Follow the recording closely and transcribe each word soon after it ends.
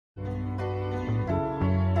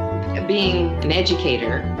being an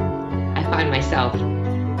educator, I find myself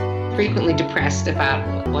frequently depressed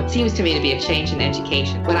about what seems to me to be a change in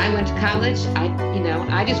education. When I went to college,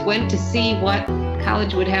 I just went to see what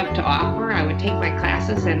college would have to offer. I would take my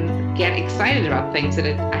classes and get excited about things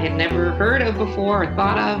that I had never heard of before or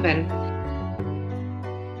thought of. And,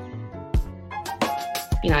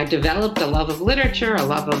 I developed a love of literature, a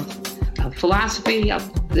love of philosophy.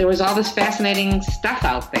 There was all this fascinating stuff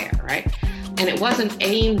out there, right? And it wasn't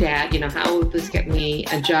aimed at, how will this get me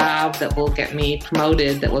a job that will get me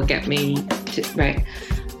promoted, that will get me to, right?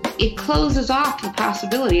 It closes off the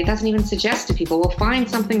possibility. It doesn't even suggest to people, well, find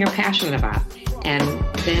something you're passionate about and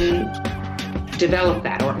then develop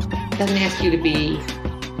that. Or it doesn't ask you to be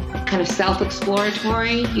kind of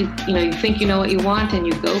self-exploratory. You think you know what you want and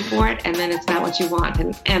you go for it, and then it's not what you want.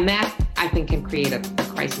 And that, I think, can create a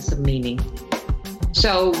crisis of meaning.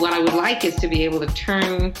 So what I would like is to be able to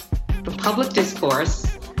turn the public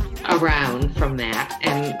discourse around from that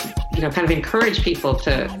and, kind of encourage people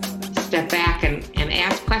to step back and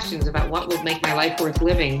ask questions about what would make my life worth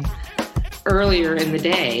living earlier in the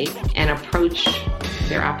day and approach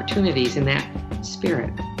their opportunities in that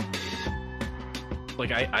spirit.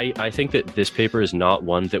 Like, I think that this paper is not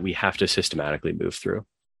one that we have to systematically move through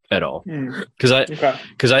at all.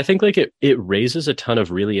 Because I think like it raises a ton of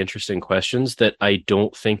really interesting questions that I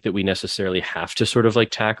don't think that we necessarily have to sort of like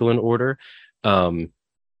tackle in order. But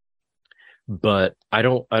I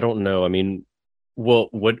don't know. I mean, well,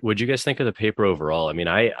 what would you guys think of the paper overall? I mean,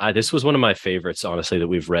 I this was one of my favorites, honestly, that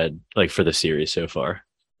we've read like for the series so far.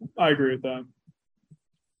 I agree with that.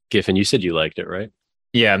 Giffen, you said you liked it, right?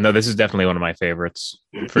 Yeah, no, this is definitely one of my favorites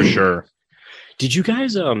for sure. Did you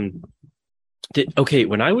guys when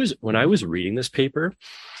I was reading this paper,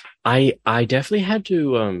 I definitely had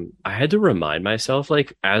to remind myself,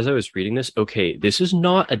 like, as I was reading this, okay, this is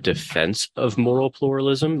not a defense of moral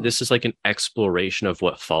pluralism. This is like an exploration of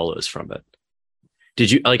what follows from it.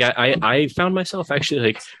 Did you like I found myself actually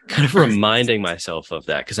like kind of reminding myself of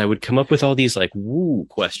that, because I would come up with all these like woo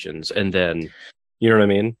questions and then, you know what I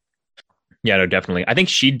mean? Yeah, no, definitely. I think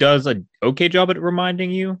she does an okay job at reminding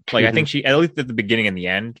you. Like, I think she, at least at the beginning and the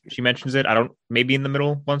end, she mentions it. Maybe in the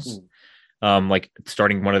middle once, like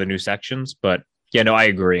starting one of the new sections. But yeah, no, I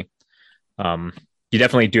agree. You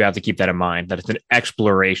definitely do have to keep that in mind, that it's an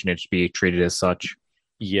exploration. It should be treated as such.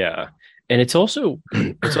 Yeah. And it's also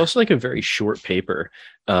like a very short paper,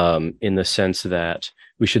 in the sense that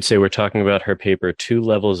we should say we're talking about her paper, Two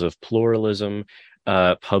Levels of Pluralism,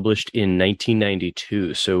 published in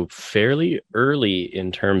 1992, so fairly early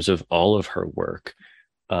in terms of all of her work.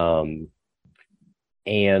 And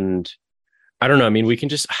I don't know, I mean, we can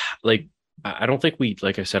just like, I don't think we,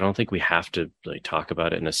 like I said, I don't think we have to like talk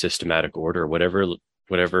about it in a systematic order.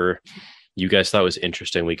 Whatever you guys thought was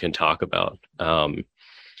interesting, we can talk about.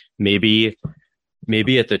 Maybe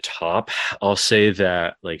at the top, I'll say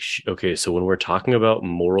that like, okay, so when we're talking about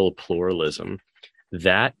moral pluralism,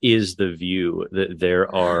 that is the view that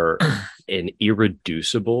there are an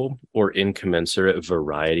irreducible or incommensurate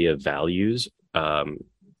variety of values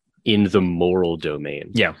in the moral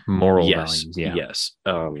domain. Yeah, moral yes, values. Yeah. Yes.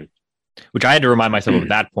 Which I had to remind myself of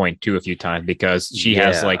that point too a few times, because she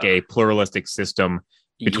has like a pluralistic system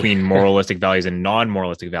between moralistic values and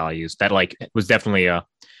non-moralistic values that like was definitely a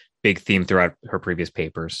big theme throughout her previous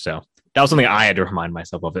papers. So that was something I had to remind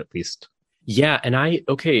myself of, at least. Yeah, and I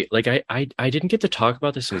didn't get to talk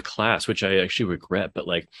about this in class, which I actually regret, but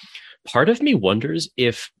like part of me wonders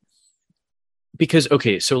if, because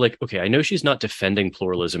I know she's not defending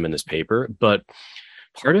pluralism in this paper, but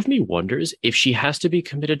part of me wonders if she has to be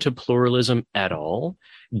committed to pluralism at all,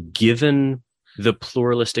 given the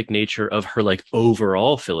pluralistic nature of her like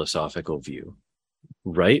overall philosophical view,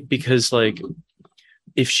 right? Because like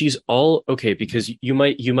if she's all okay, because you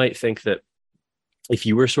might think that if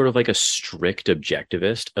you were sort of like a strict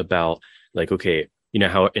objectivist about like, okay, you know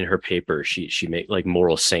how in her paper she make like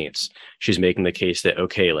moral saints, she's making the case that,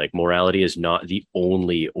 okay, like morality is not the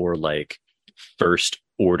only or like first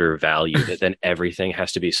order value that then everything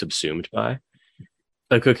has to be subsumed by.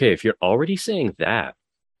 Like, okay, if you're already saying that,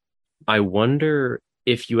 I wonder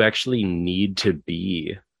if you actually need to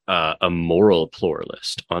be a moral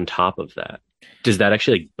pluralist on top of that. Does that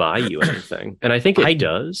actually like buy you anything? And I think it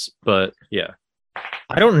does, but yeah.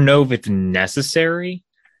 I don't know if it's necessary.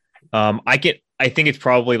 I think it's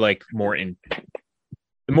probably like more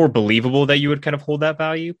believable that you would kind of hold that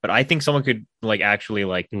value, but I think someone could like actually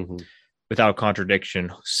like without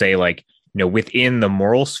contradiction say like, within the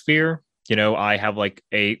moral sphere, I have like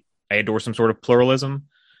I adore some sort of pluralism,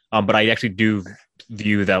 but I actually do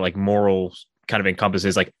view that like morals kind of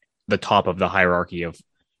encompasses like the top of the hierarchy of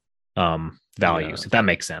values, Yeah. if that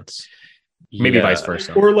makes sense. Maybe vice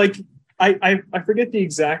versa. Or like I forget the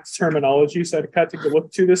exact terminology, so I'd have to go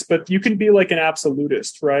look to this, but you can be like an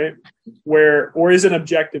absolutist, right? Or is an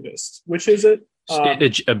objectivist? Which is it?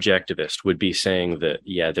 Objectivist would be saying that,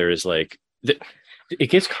 there is like it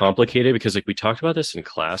gets complicated because like we talked about this in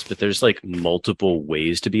class, but there's like multiple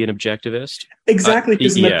ways to be an objectivivist. Exactly,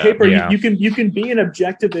 because in the paper you can be an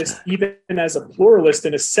objectivist even as a pluralist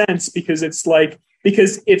in a sense, because it's like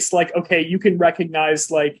okay, you can recognize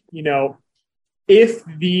like, you know, if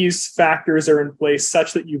these factors are in place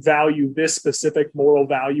such that you value this specific moral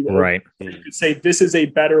value, right? You could say this is a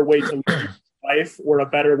better way to live life or a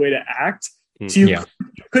better way to act. So you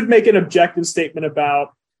could make an objective statement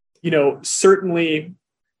about, you know, certainly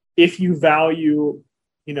if you value,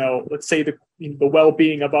 you know, let's say the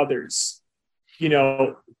well-being of others, you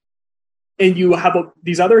know, and you have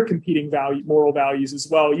these other competing moral values as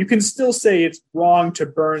well, you can still say it's wrong to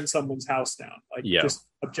burn someone's house down, like just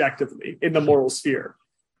objectively in the moral sphere,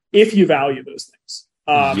 if you value those things.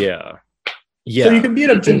 So you can be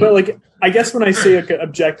an objective, but like, I guess when I say like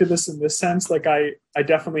objectivist in this sense, like I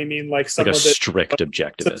definitely mean like someone like a strict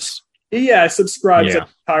objectivist. Subscribes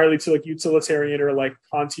entirely to like utilitarian or like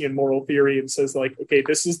Kantian moral theory and says like, okay,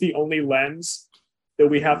 this is the only lens that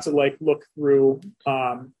we have to like look through,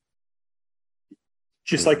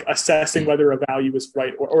 just like assessing whether a value is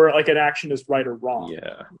right or like an action is right or wrong.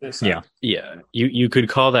 You could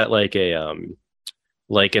call that like a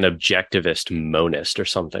like an objectivist monist or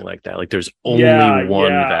something like that. Like there's only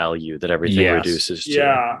one value that everything reduces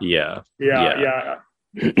to.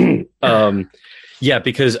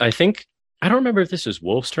 Because I think, I don't remember if this is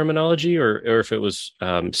Wolf's terminology or if it was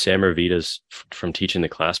Sam or Vita's from teaching the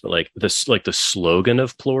class, but like this, like the slogan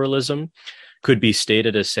of pluralism could be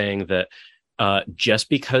stated as saying that just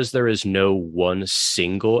because there is no one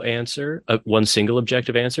single answer, one single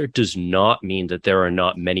objective answer, does not mean that there are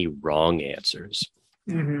not many wrong answers.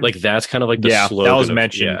 Mm-hmm. Like that's kind of like the slogan. That was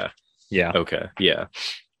mentioned. Okay. Yeah.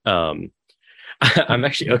 I'm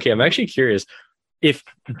actually curious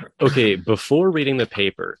before reading the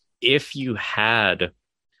paper, if you had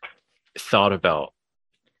thought about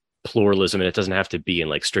pluralism, and it doesn't have to be in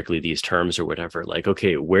like strictly these terms or whatever, like,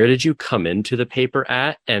 okay, where did you come into the paper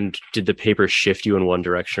at, and did the paper shift you in one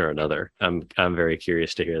direction or another? I'm very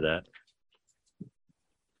curious to hear that.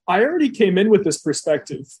 I already came in with this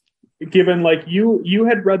perspective, given like you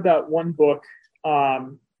had read that one book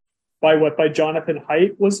by Jonathan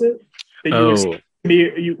Haidt, was it?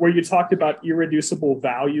 Where you talked about irreducible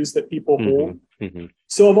values that people hold. Mm-hmm.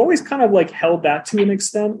 So I've always kind of like held that to an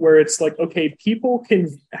extent, where it's like, okay, people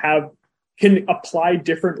can apply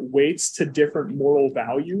different weights to different moral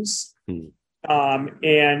values. And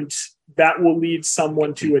that will lead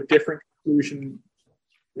someone to a different conclusion,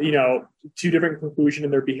 in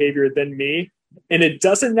their behavior than me. And it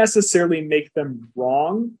doesn't necessarily make them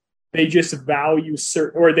wrong. They just value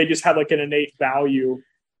or they just have like an innate value,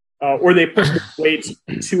 or they put more weight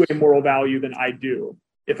to a moral value than I do,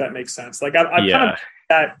 if that makes sense. Like I've kind of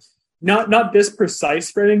that, not this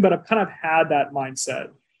precise framing, but I've kind of had that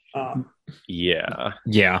mindset.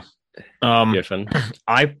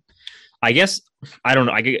 I guess, I don't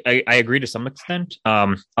know. I agree to some extent.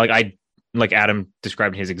 Like Adam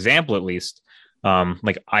described his example, at least.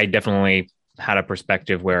 Like I definitely had a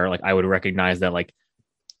perspective where like I would recognize that like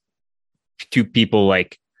two people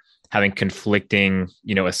like having conflicting,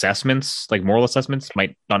 assessments, like moral assessments,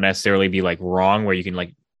 might not necessarily be like wrong, where you can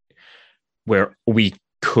like, where we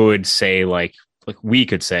could say like we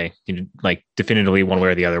could say, like definitively one way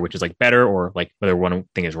or the other, which is like better, or like whether one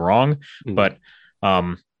thing is wrong. Mm-hmm. But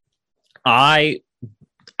I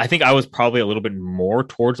think I was probably a little bit more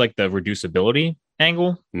towards like the reducibility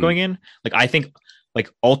angle going in. Like I think like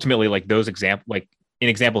ultimately like those an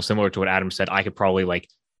example similar to what Adam said, I could probably like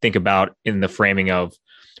think about in the framing of,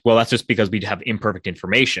 well, that's just because we have imperfect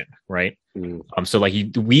information, right? So like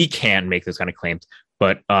we can make those kind of claims,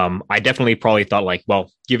 but I definitely probably thought like,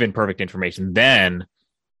 well, given perfect information, then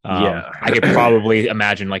I could probably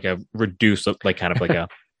imagine like a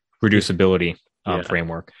reducibility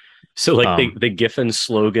framework. So like the Giffen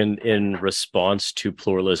slogan in response to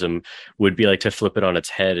pluralism would be like to flip it on its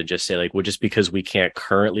head and just say like, well, just because we can't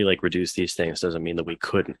currently like reduce these things doesn't mean that we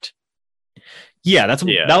couldn't.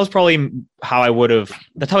 That was probably how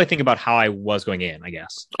that's how I think about how I was going in, I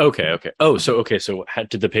guess. Okay. So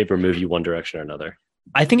did the paper move you one direction or another?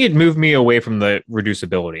 I think it moved me away from the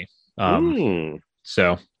reducibility.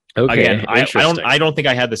 So again, I don't think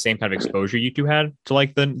I had the same kind of exposure you two had to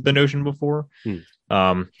like the notion before.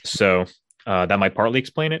 So that might partly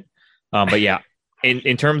explain it. But yeah,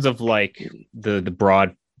 in terms of like the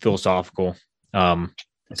broad philosophical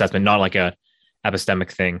assessment, not like a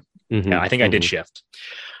epistemic thing. Yeah, I think I did shift.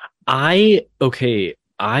 I'll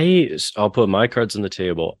put my cards on the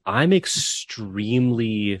table. I'm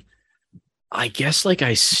extremely, I guess, like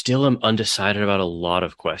I still am undecided about a lot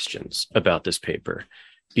of questions about this paper,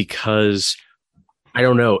 because I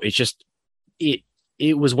don't know. It's just,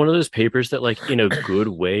 it was one of those papers that, like, in a good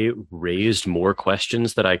way, raised more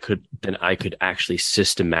questions than I could actually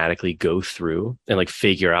systematically go through and like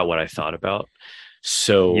figure out what I thought about.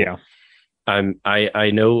 So yeah.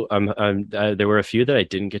 I know there were a few that I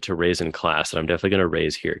didn't get to raise in class, and I'm definitely going to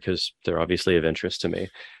raise here because they're obviously of interest to me.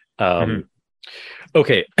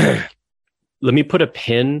 Okay. Let me put a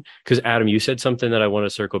pin, because Adam, you said something that I want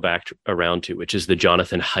to circle back around to, which is the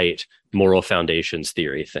Jonathan Haidt moral foundations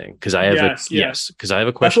theory thing. Because I have a question.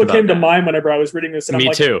 That's what came to mind whenever I was reading this. And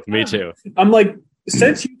Me too. I'm like,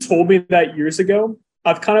 since you told me that years ago,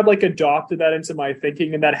 I've kind of like adopted that into my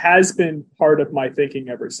thinking, and that has been part of my thinking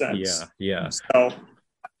ever since. Yeah. So,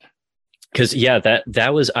 because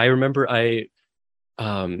that was, I remember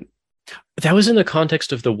that was in the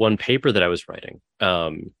context of the one paper that I was writing.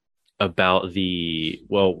 About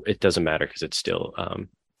it doesn't matter because it's still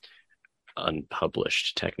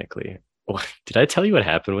unpublished technically. Did I tell you what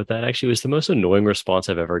happened with that? Actually, it was the most annoying response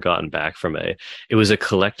I've ever gotten back from it was a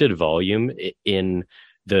collected volume in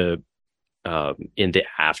the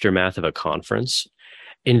aftermath of a conference.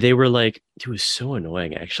 And they were like, it was so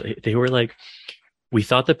annoying, actually. They were like, we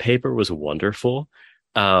thought the paper was wonderful.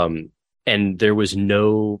 And there was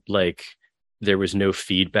no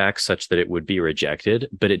feedback such that it would be rejected,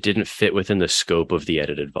 but it didn't fit within the scope of the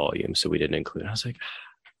edited volume, so we didn't include it. I was like,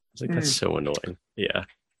 that's so annoying. Yeah.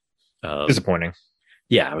 Disappointing.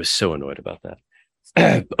 Yeah, I was so annoyed about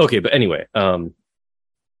that. Okay, but anyway.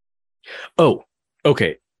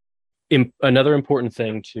 Okay. Another important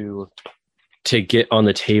thing to get on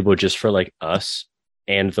the table just for like us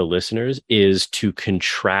and the listeners is to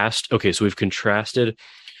contrast. Okay, so we've contrasted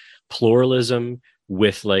pluralism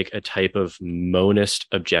with like a type of monist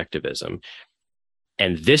objectivism.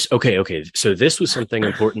 And this, so this was something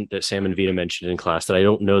important that Sam and Vita mentioned in class that I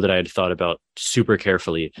don't know that I had thought about super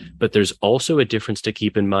carefully, but there's also a difference to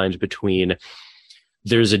keep in mind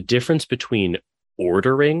there's a difference between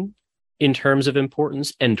ordering in terms of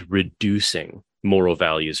importance and reducing moral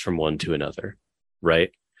values from one to another,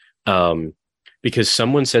 right? Because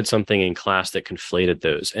someone said something in class that conflated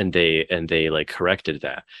those, and they like corrected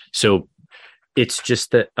that. So it's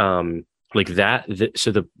just that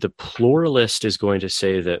so the pluralist is going to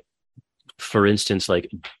say that, for instance, like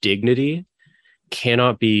dignity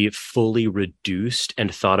cannot be fully reduced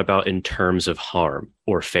and thought about in terms of harm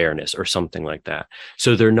or fairness or something like that.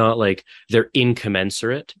 So they're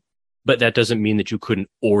incommensurate, but that doesn't mean that you couldn't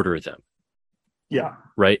order them. Yeah.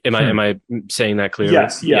 Right. Am I saying that clearly?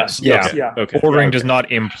 Yes. Yeah. Okay. Ordering does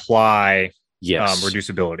not imply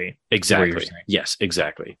reducibility. Exactly. Yes,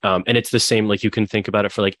 exactly. And it's the same, like you can think about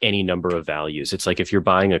it for like any number of values. It's like if you're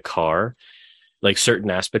buying a car, like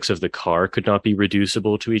certain aspects of the car could not be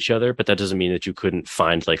reducible to each other, but that doesn't mean that you couldn't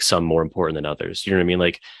find like some more important than others. You know what I mean?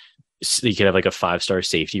 Like you could have like a 5-star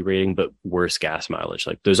safety rating, but worse gas mileage.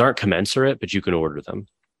 Like those aren't commensurate, but you can order them.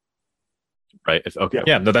 Right.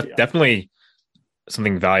 Yeah, no, that's definitely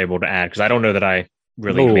something valuable to add, because I don't know that I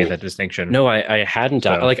really made that distinction. No, I hadn't.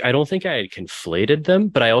 So. I don't think I had conflated them,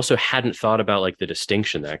 but I also hadn't thought about like the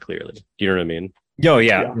distinction that clearly. Do you know what I mean? Oh,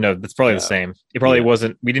 yeah. No, that's probably the same. It probably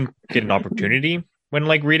wasn't. We didn't get an opportunity when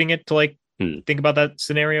like reading it to like think about that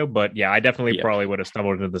scenario, but yeah, I definitely probably would have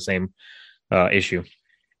stumbled into the same issue.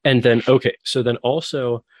 And then so then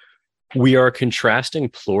also we are contrasting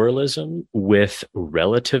pluralism with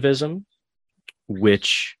relativism,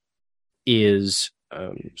 which is.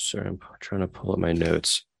 Sorry, I'm trying to pull up my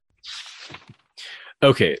notes.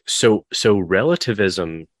 Okay, so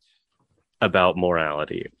relativism about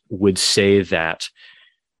morality would say that,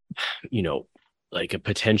 like a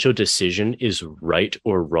potential decision is right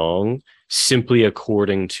or wrong simply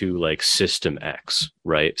according to like system X,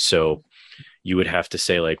 right? So you would have to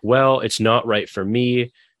say like, well, it's not right for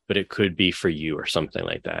me, but it could be for you or something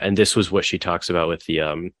like that. And this was what she talks about with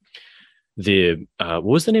the what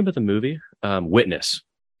was the name of the movie? Witness.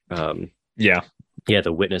 The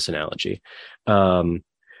Witness analogy.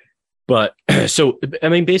 But so I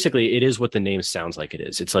mean, basically, it is what the name sounds like it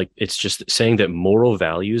is. It's like it's just saying that moral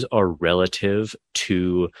values are relative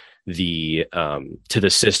to the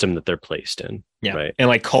system that they're placed in. Yeah, right. And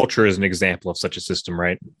like culture is an example of such a system,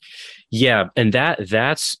 right? Yeah, and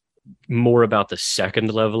that's more about the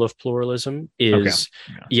second level of pluralism is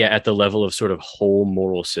at the level of sort of whole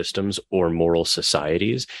moral systems or moral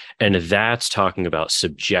societies, and that's talking about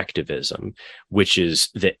subjectivism, which is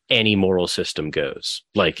that any moral system goes,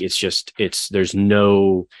 like, there's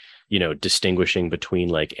no, distinguishing between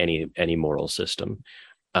like any moral system.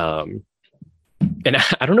 And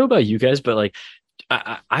I don't know about you guys, but like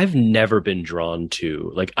I've never been drawn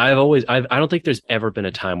to, like, I don't think there's ever been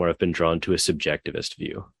a time where I've been drawn to a subjectivist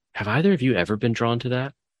view. Have either of you ever been drawn to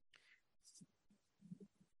that?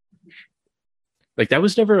 Like, that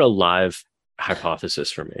was never a live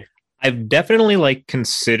hypothesis for me. I've definitely like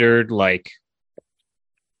considered like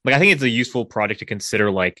I think it's a useful project to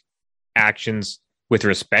consider like actions with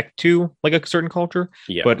respect to like a certain culture.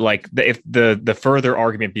 Yeah. But like if the further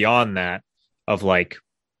argument beyond that of like,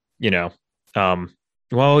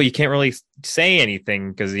 well, you can't really say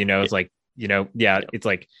anything because, it's like, it's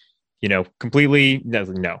like, completely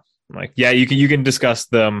no. Like, yeah, you can discuss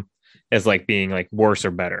them as like being like worse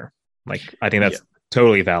or better. Like, I think that's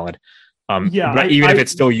totally valid. But even if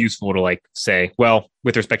it's still useful to like say, well,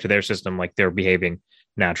 with respect to their system, like they're behaving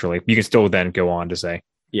naturally, you can still then go on to say,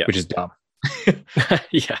 which is dumb.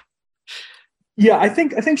 Yeah, I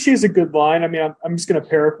think she has a good line. I mean, I'm just going to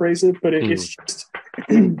paraphrase it, but it's just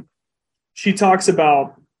she talks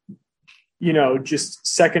about, just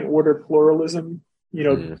second order pluralism,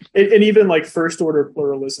 and even like first order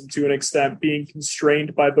pluralism to an extent being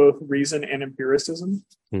constrained by both reason and empiricism.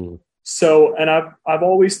 So, and I've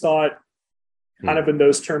always thought kind of in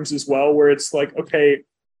those terms as well, where it's like, okay,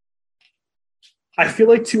 I feel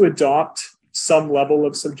like to adopt some level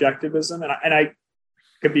of subjectivism, and I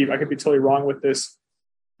could be totally wrong with this.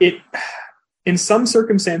 In some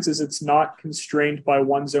circumstances, it's not constrained by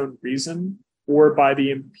one's own reason or by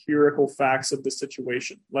the empirical facts of the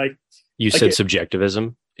situation. Like you said,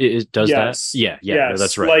 subjectivism. It does that. Yeah. No,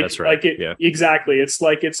 that's right. That's right. Exactly. It's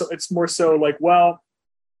like it's more so like, well,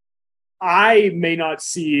 I may not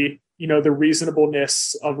see the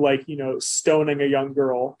reasonableness of like stoning a young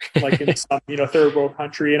girl like in some third world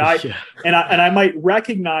country, and I might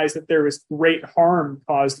recognize that there is great harm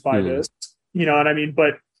caused by this, what I mean,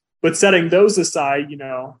 but setting those aside,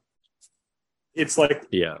 it's like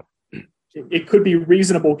it could be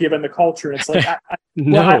reasonable given the culture. It's like I'm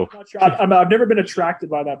not sure. I've never been attracted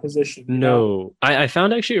by that position. No, I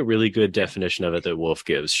found actually a really good definition of it that Wolf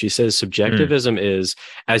gives. She says subjectivism is,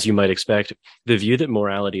 as you might expect, the view that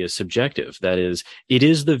morality is subjective. That is, it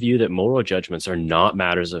is the view that moral judgments are not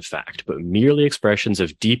matters of fact, but merely expressions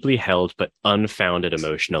of deeply held but unfounded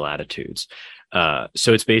emotional attitudes.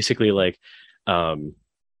 So it's basically like,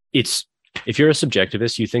 if you're a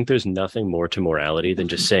subjectivist, you think there's nothing more to morality than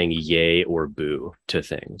just saying yay or boo to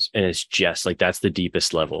things. And it's just like, that's the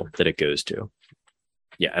deepest level that it goes to.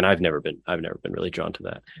 Yeah. And I've never been really drawn to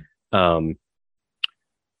that.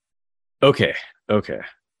 Okay.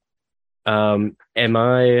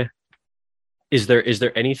 Is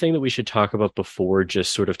there anything that we should talk about before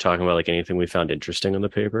just sort of talking about like anything we found interesting on the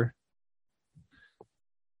paper?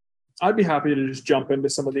 I'd be happy to just jump into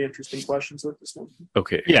some of the interesting questions with this one.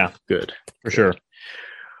 Okay. Yeah. Good. For sure.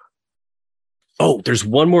 Oh, there's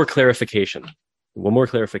one more clarification.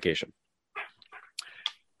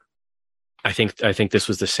 I think this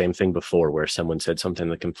was the same thing before where someone said something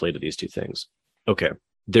that conflated these two things. Okay.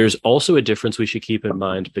 There's also a difference we should keep in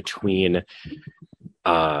mind between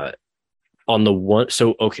on the one.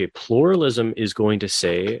 So, okay, pluralism is going to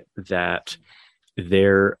say that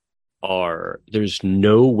there's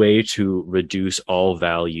no way to reduce all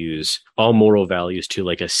moral values to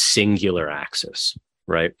like a singular axis,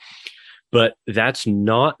 right? But that's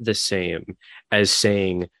not the same as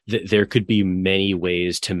saying that there could be many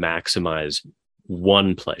ways to maximize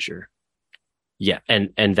one pleasure. Yeah.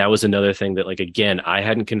 And that was another thing that, like, again, I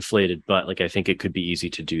hadn't conflated, but like, I think it could be easy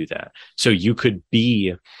to do that. So you could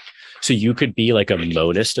be like a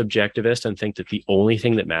monist objectivist and think that the only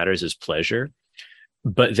thing that matters is pleasure.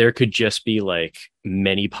 But there could just be like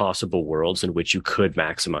many possible worlds in which you could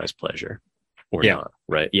maximize pleasure or not,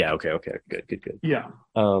 right? Yeah. Okay. Good. Yeah.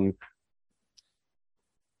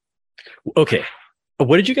 Okay.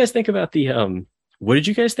 What did you guys think about the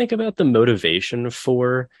motivation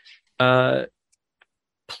for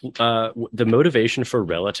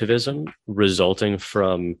relativism resulting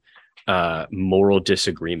from moral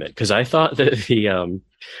disagreement? Because I thought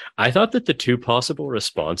that the two possible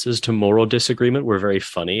responses to moral disagreement were very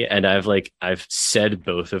funny, and I've said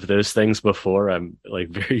both of those things before. I'm like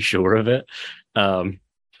very sure of it,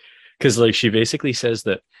 because like she basically says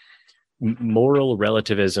that moral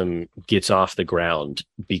relativism gets off the ground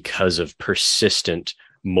because of persistent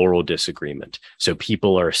moral disagreement. So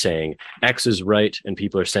people are saying X is right and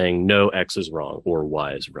people are saying no, X is wrong or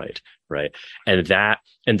Y is right, right? And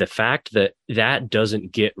the fact that that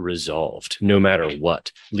doesn't get resolved no matter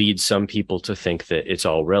what leads some people to think that it's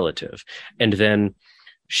all relative. And then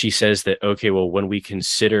she says that, okay, well, when we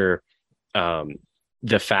consider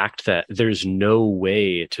the fact that there's no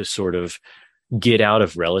way to sort of get out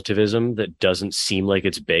of relativism that doesn't seem like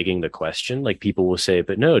it's begging the question. Like people will say,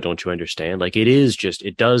 but no, don't you understand? Like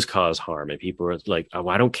it does cause harm. And people are like, oh,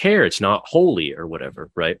 I don't care. It's not holy or whatever.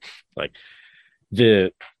 Right. Like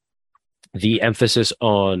the emphasis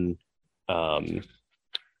on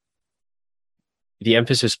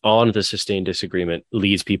the sustained disagreement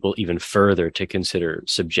leads people even further to consider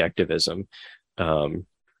subjectivism.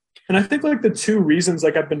 And I think like the two reasons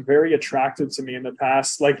like have been very attractive to me in the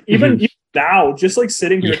past, like even now, just like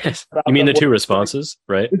sitting here. Yes. You mean the two responses,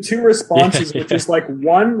 right? The two responses, which is like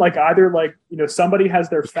one, like either like, somebody has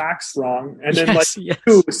their facts wrong, and then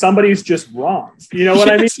two, somebody's just wrong. You know what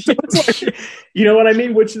I mean? So it's like, you know what I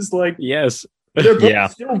mean? Which is like, yes, they're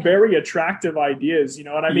both still very attractive ideas. You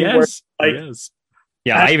know what I mean? Yes. Where, like,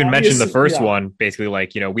 yeah, I even mentioned the first one, basically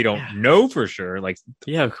like, we don't know for sure. Like,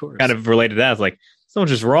 of course. Kind of related to that. It's like,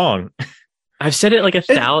 someone's just wrong. I've said it like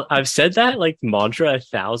I've said that like mantra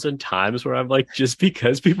 1,000 times where I'm like, just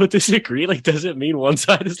because people disagree, like doesn't mean one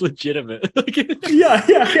side is legitimate. Like, yeah,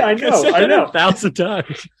 I know. 1,000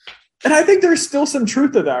 times. And I think there's still some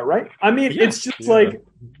truth to that, right? I mean, it's just like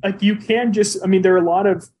you can just, there are a lot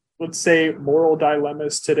of, let's say, moral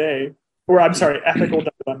dilemmas today, or I'm sorry, ethical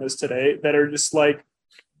dilemmas today that are just like,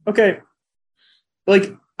 okay,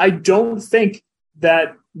 like I don't think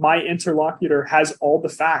that my interlocutor has all the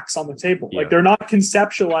facts on the table. Like they're not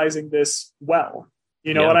conceptualizing this well.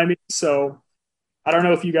 You know what I mean? So I don't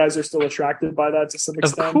know if you guys are still attracted by that to some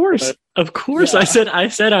extent. Of course. Yeah. I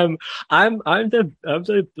said I'm like a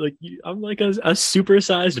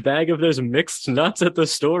supersized bag of those mixed nuts at the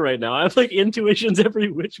store right now. I have like intuitions every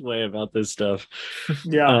which way about this stuff.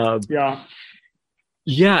 Yeah.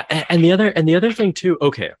 And the other thing too.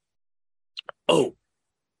 Okay. Oh,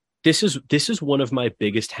 this is one of my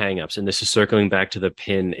biggest hangups, and this is circling back to the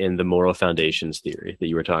pin in the moral foundations theory that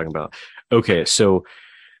you were talking about. Okay, so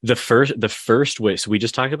the first way, so we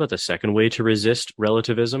just talked about the second way to resist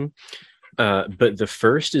relativism, but the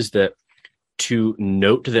first is that to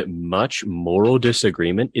note that much moral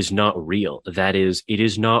disagreement is not real. That is, it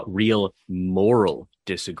is not real moral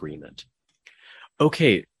disagreement.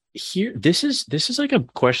 Okay, here this is like a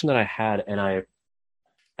question that I had, and I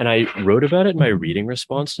wrote about it in my reading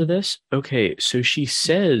response to this. Okay, so she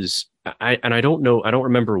says, I don't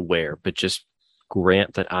remember where, but just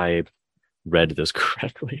grant that I read this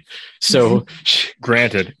correctly. So,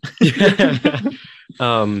 granted.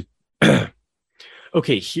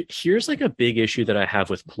 Okay, here's like a big issue that I have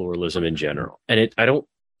with pluralism in general, and I don't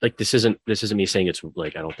like this isn't me saying it's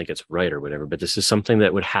like I don't think it's right or whatever, but this is something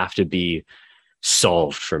that would have to be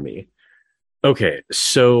solved for me. Okay,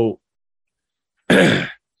 so.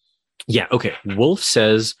 Yeah, okay. Wolf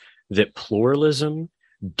says that pluralism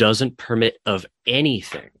doesn't permit of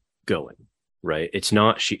anything going, right? It's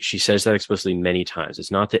not, she says that explicitly many times. It's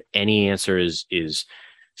not that any answer is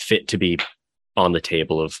fit to be on the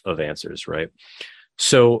table of answers, right?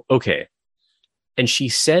 So, okay. And she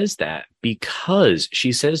says that because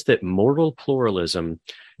she says that moral pluralism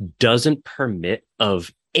doesn't permit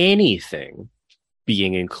of anything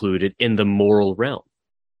being included in the moral realm.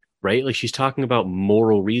 Right? Like she's talking about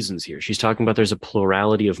moral reasons here. She's talking about there's a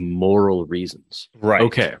plurality of moral reasons. Right.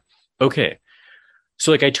 Okay.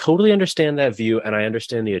 So like I totally understand that view and I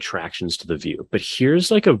understand the attractions to the view. But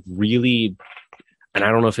here's like a really, and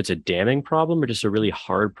I don't know if it's a damning problem or just a really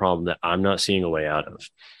hard problem that I'm not seeing a way out of.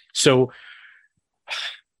 So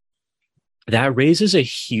that raises a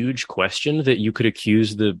huge question that you could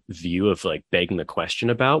accuse the view of like begging the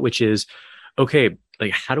question about, which is, okay,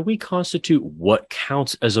 like how do we constitute what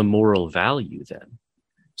counts as a moral value then?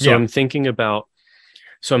 So I'm thinking about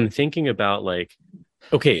like,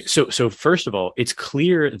 okay, so first of all, it's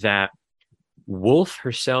clear that Woolf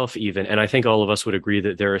herself even, and I think all of us would agree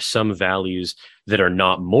that there are some values that are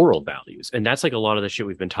not moral values. And that's like a lot of the shit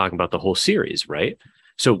we've been talking about the whole series, right?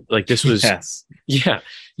 So like this was,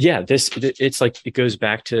 it's like, it goes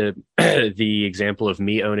back to the example of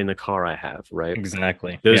me owning the car I have, right?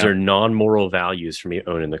 Exactly. Those are non-moral values for me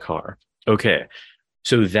owning the car. Okay.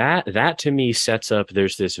 So that to me sets up,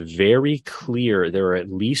 there's this very clear, there are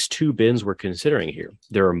at least two bins we're considering here.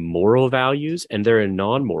 There are moral values and there are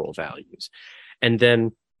non-moral values. And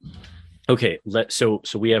then, okay, so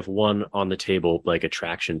we have one on the table, like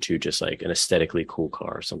attraction to just like an aesthetically cool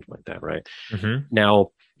car or something like that, right? Mm-hmm.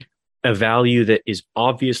 Now, a value that is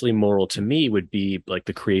obviously moral to me would be like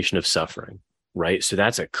the creation of suffering, right? So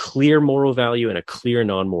that's a clear moral value and a clear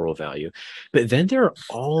non-moral value. But then there are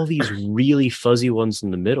all these really fuzzy ones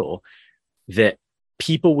in the middle that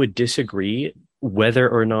people would disagree whether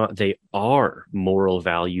or not they are moral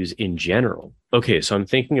values in general. Okay, so I'm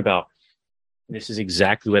thinking about, this is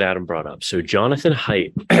exactly what Adam brought up. So Jonathan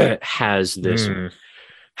Haidt has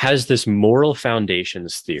this moral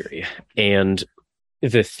foundations theory, and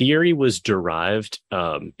the theory was derived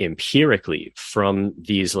empirically from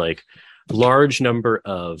these like large number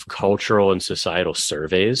of cultural and societal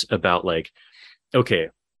surveys about like, okay,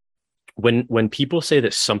 when people say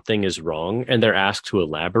that something is wrong and they're asked to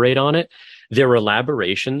elaborate on it, their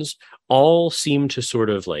elaborations all seem to sort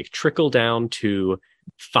of like trickle down to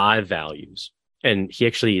 5 values. And he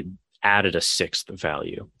actually added a 6th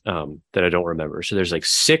value that I don't remember. So there's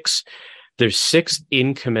 6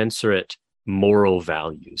 incommensurate moral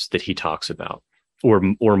values that he talks about, or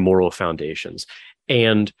moral foundations.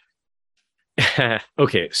 And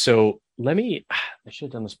okay, so I should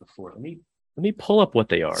have done this before. Let me pull up what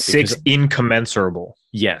they are. 6 incommensurable.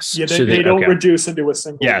 Yes. Yeah, they don't reduce into a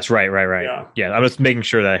single. Yes, right. Yeah, I'm just making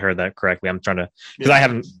sure that I heard that correctly. I'm trying to,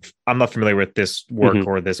 because I'm not familiar with this work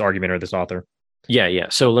or this argument or this author. Yeah.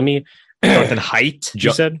 So let me. Jonathan Haidt,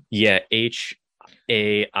 you said? Yeah, Haidt.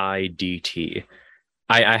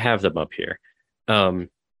 I have them up here.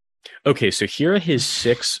 Okay, so here are his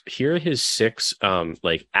six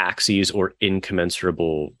like axes or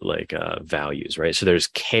incommensurable like values, right? So there's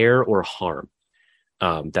care or harm.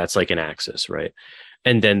 That's like an axis, right?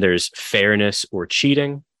 And then there's fairness or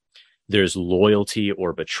cheating. There's loyalty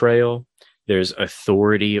or betrayal. There's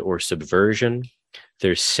authority or subversion.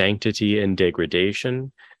 There's sanctity and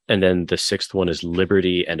degradation. And then the 6th one is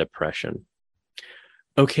liberty and oppression.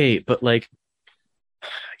 Okay, but like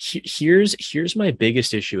here's my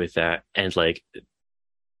biggest issue with that, and like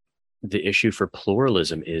the issue for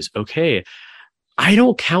pluralism is, okay, I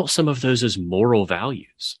don't count some of those as moral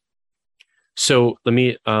values. So let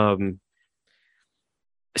me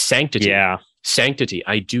sanctity,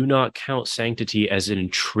 I do not count sanctity as an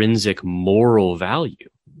intrinsic moral value.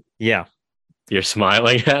 Yeah, you're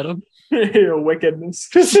smiling, Adam. Your wickedness.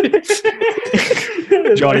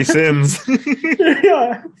 Johnny sins.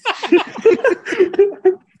 Yeah.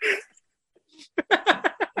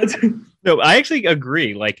 No, I actually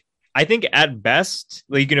agree. Like, I think at best,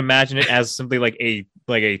 like, you can imagine it as simply like a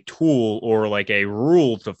tool or like a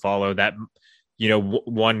rule to follow that,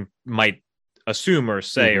 one might assume or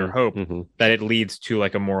say or hope that it leads to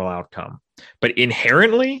like a moral outcome. But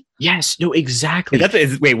inherently, yes, no, exactly.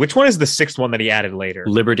 Wait, which one is the 6th one that he added later?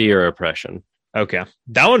 Liberty or oppression. Okay,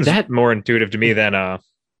 that one's more intuitive to me than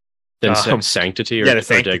sanctity or the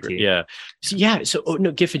sanctity. So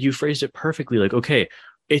no, Gifford, you phrased it perfectly. Like, okay,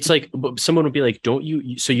 it's like someone would be like, "Don't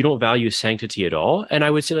you? So you don't value sanctity at all?" And I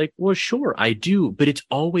would say, like, "Well, sure, I do, but it's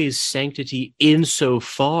always sanctity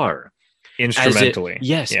insofar." Instrumentally.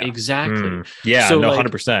 Yes, exactly. Yeah, so,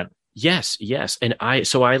 100%. Yes. And I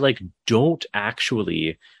like don't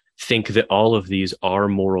actually think that all of these are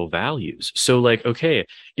moral values. So like, okay,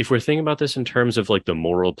 if we're thinking about this in terms of like the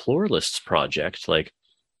Moral Pluralists Project, like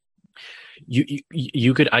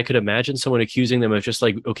I could imagine someone accusing them of just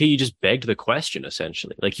like, okay, you just begged the question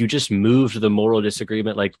essentially. Like you just moved the moral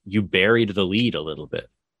disagreement, like you buried the lead a little bit.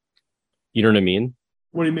 You know what I mean?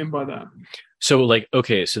 What do you mean by that? So like,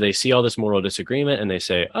 okay, so they see all this moral disagreement and they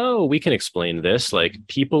say, oh, we can explain this. Like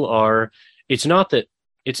it's not that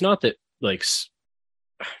like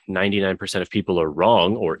 99% of people are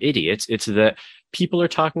wrong or idiots. It's that people are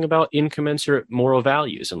talking about incommensurate moral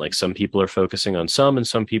values. And like some people are focusing on some and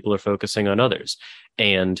some people are focusing on others.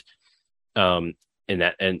 And again,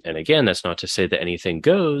 that's not to say that anything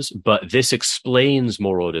goes, but this explains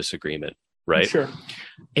moral disagreement, right? Sure.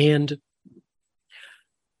 And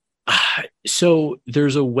so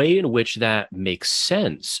there's a way in which that makes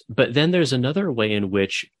sense, but then there's another way in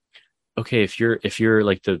which, okay, if you're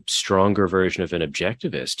like the stronger version of an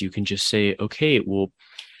objectivist, you can just say, okay, well,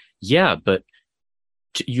 yeah, but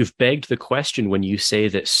you've begged the question when you say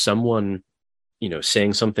that someone,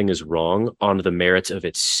 saying something is wrong on the merits of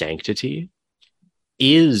its sanctity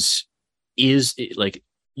is like,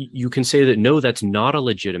 you can say that, no, that's not a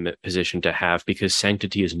legitimate position to have because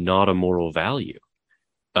sanctity is not a moral value.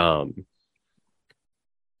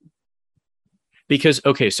 Because,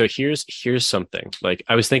 okay, so here's something. Like,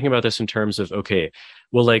 I was thinking about this in terms of, okay,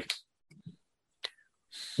 well, like,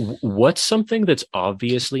 what's something that's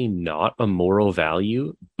obviously not a moral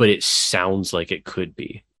value, but it sounds like it could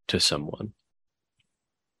be to someone?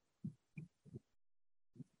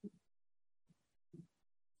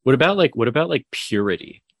 What about like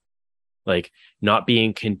purity? like not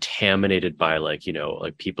being contaminated by like, you know,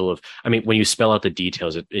 like people of, I mean, when you spell out the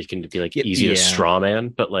details, it can be like easy to straw man,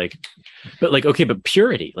 but like, okay, but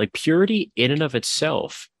purity in and of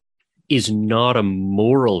itself is not a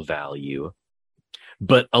moral value,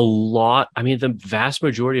 but a lot, I mean, the vast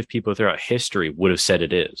majority of people throughout history would have said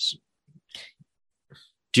it is.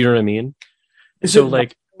 Do you know what I mean? So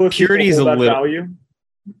like purity is a little value.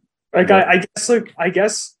 Like I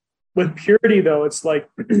guess with purity though, it's like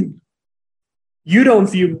you don't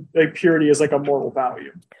view like purity as like a moral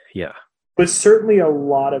value. Yeah. But certainly a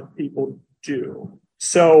lot of people do.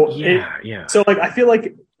 So So like I feel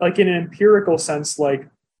like in an empirical sense, like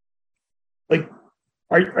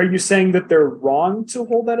are you saying that they're wrong to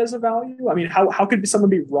hold that as a value? I mean, how could someone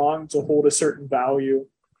be wrong to hold a certain value?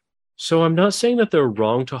 So I'm not saying that they're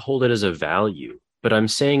wrong to hold it as a value, but I'm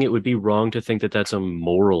saying it would be wrong to think that that's a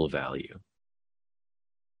moral value.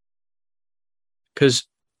 Because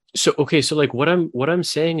so like what I'm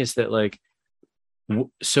saying is that like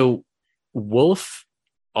so Wolf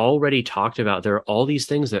already talked about there are all these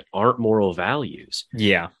things that aren't moral values.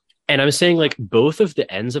 Yeah. And I'm saying like both of the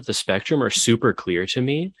ends of the spectrum are super clear to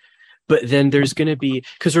me, but then there's going to be,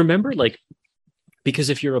 because remember, like, because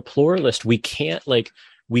if you're a pluralist, we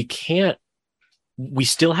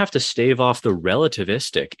still have to stave off the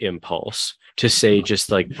relativistic impulse to say just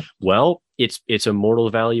like, well, it's a moral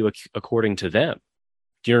value according to them.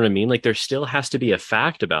 Do you know what I mean? Like there still has to be a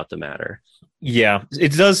fact about the matter. Yeah,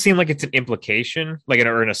 it does seem like it's an implication, like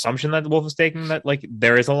an assumption that Wolf is taking that like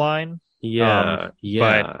there is a line. Yeah.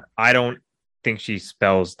 But I don't think she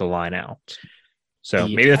spells the line out. So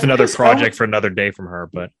maybe that's another project for another day from her.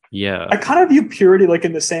 But yeah, I kind of view purity like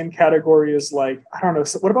in the same category as like, I don't know.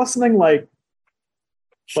 So what about something like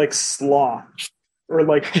sloth or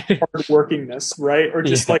like hardworkingness, right? Or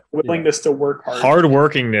just like willingness to work hard.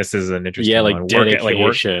 Hardworkingness is an interesting like one.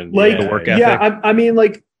 Dedication. Work ethic. I mean,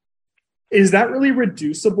 like, is that really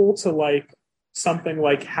reducible to like something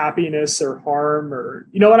like happiness or harm or,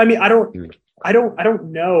 you know what I mean? I don't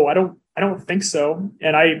know. I don't think so.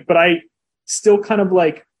 But I still kind of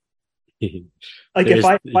like if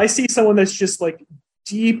I see someone that's just like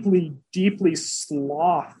deeply, deeply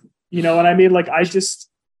sloth, you know what I mean? Like or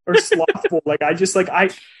slothful. Like I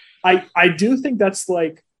do think that's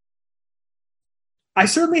like, I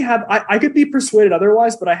certainly have, I could be persuaded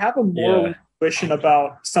otherwise, but I have a moral intuition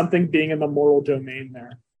about something being in the moral domain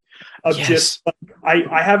there. Of just like,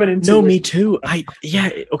 I have an intuition. No, me too.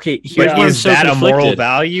 Okay. But is that a moral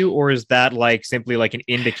value, or is that like simply like an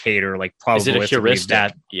indicator, like probabilistically? Is it a heuristic?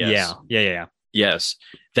 That, yes. Yeah. Yes.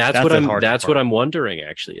 That's what I'm wondering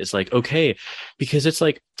actually. Is like, okay, because it's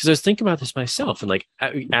like, because I was thinking about this myself, and like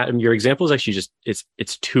Adam, your example is actually just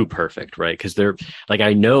it's too perfect, right? Because they're like,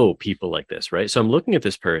 I know people like this, right? So I'm looking at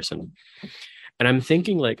this person and I'm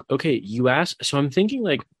thinking like, okay, you asked, so I'm thinking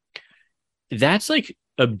like, that's like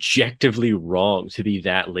objectively wrong to be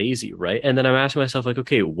that lazy, right? And then I'm asking myself like,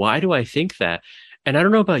 okay, why do I think that? And I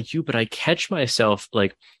don't know about you, but I catch myself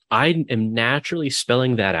like I am naturally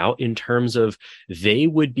spelling that out in terms of they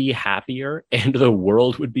would be happier and the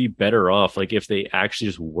world would be better off like if they actually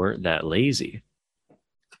just weren't that lazy.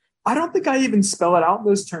 I don't think I even spell it out in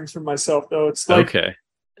those terms for myself though. It's like, okay,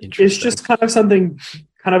 it's just kind of something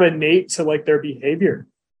kind of innate to like their behavior,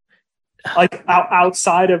 like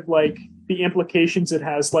outside of like the implications it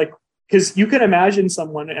has, like, because you can imagine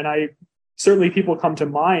someone, and I certainly people come to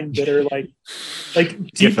mind that are like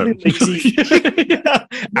deeply lazy,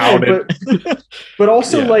 but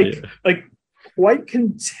also like quite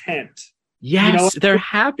content. Yes, you know? They're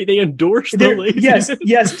happy. They endorse the lazy. Yes,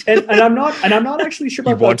 and I'm not actually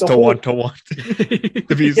sure about to want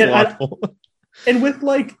to be slothful. And with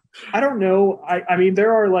like, I don't know. I mean,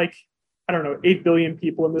 there are like, I don't know, 8 billion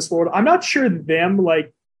people in this world. I'm not sure them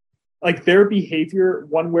like their behavior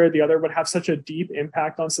one way or the other would have such a deep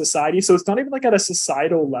impact on society. So it's not even like at a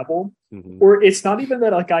societal level, or it's not even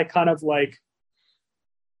that like I kind of like,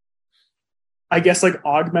 I guess like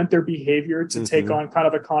augment their behavior to take on kind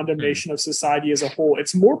of a condemnation of society as a whole.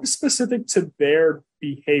 It's more specific to their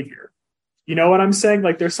behavior. You know what I'm saying?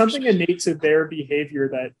 Like there's something innate to their behavior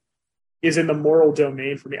that is in the moral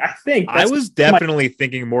domain for me. I think I was definitely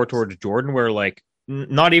thinking more towards Jordan, where like,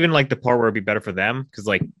 not even like the part where it'd be better for them, because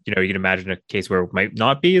like, you know, you can imagine a case where it might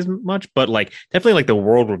not be as much, but like definitely like the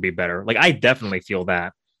world would be better. Like I definitely feel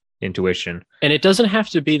that intuition. And it doesn't have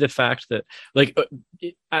to be the fact that like,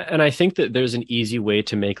 and I think that there's an easy way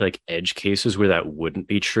to make like edge cases where that wouldn't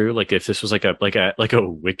be true. Like if this was like a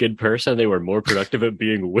wicked person, they were more productive at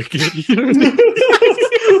being wicked. You know what I mean?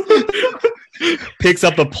 picks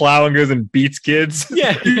up the plow and goes and beats kids.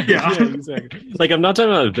 Yeah, exactly. Like, I'm not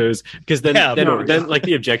talking about those, because then like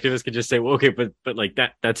the objectivist could just say, well, okay, but like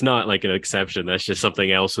that's not like an exception. That's just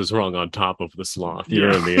something else was wrong on top of the sloth. You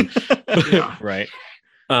know what I mean? Right.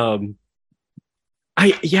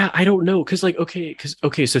 I don't know, because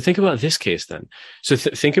so think about this case then. So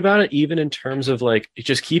think about it even in terms of like,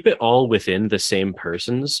 just keep it all within the same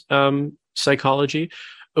person's psychology.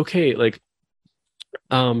 Okay, like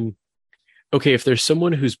if there's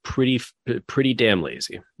someone who's pretty damn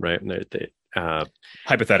lazy, right? And they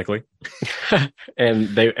hypothetically, and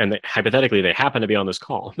they hypothetically they happen to be on this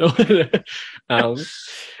call. No,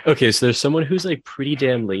 okay, so there's someone who's like pretty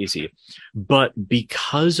damn lazy, but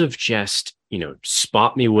because of just,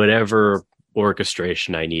 spot me whatever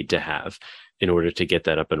orchestration I need to have in order to get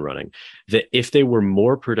that up and running, that if they were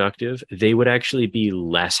more productive, they would actually be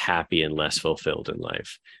less happy and less fulfilled in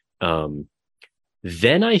life.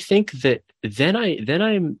 Then I think that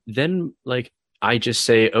I just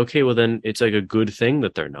say, okay, well then it's like a good thing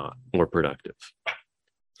that they're not more productive.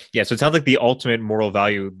 Yeah, so it sounds like the ultimate moral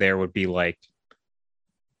value there would be like,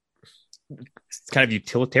 it's kind of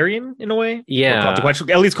utilitarian in a way. Yeah,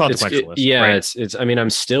 consequential, at least consequentialist. Right? It's. I mean, I'm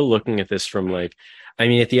still looking at this from like, I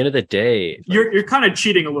mean, at the end of the day, you're kind of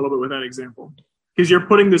cheating a little bit with that example, because you're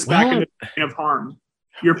putting this back in the domain of harm.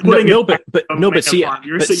 You're putting you're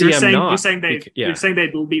saying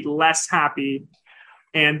they'd be less happy,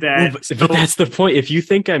 and that. But that's the point. If you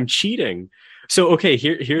think I'm cheating, so okay,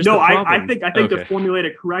 here's the problem. I think to formulate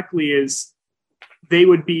it correctly is they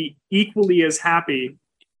would be equally as happy.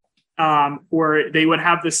 Or they would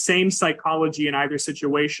have the same psychology in either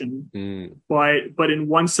situation, but in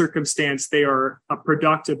one circumstance they are a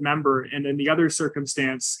productive member, and in the other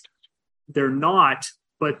circumstance they're not.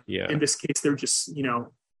 But in this case, they're just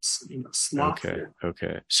slothful.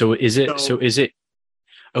 Okay. So is it? Is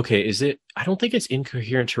it? I don't think it's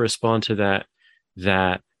incoherent to respond to that.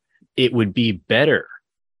 That it would be better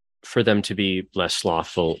for them to be less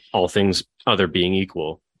slothful, all things other being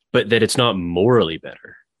equal, but that it's not morally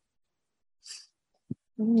better.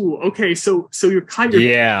 Ooh, okay, so you're kind of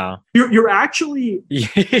you're actually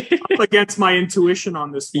up against my intuition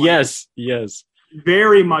on this one. Yes,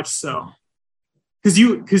 very much so. Because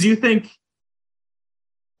you think,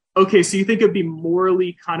 okay, so you think it'd be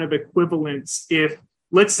morally kind of equivalent if,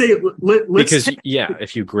 let's say,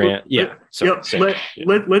 if you grant,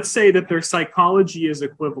 let's say that their psychology is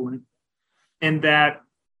equivalent, and that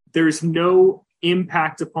there's no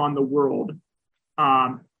impact upon the world.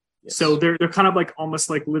 Yes. So they're kind of like almost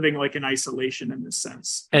like living like in isolation in this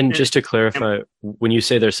sense. And just to clarify, when you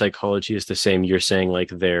say their psychology is the same, you're saying like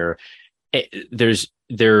there's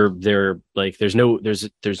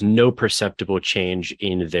no perceptible change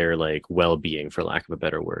in their like well-being, for lack of a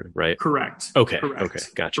better word, right? Correct. Okay. Correct. Okay.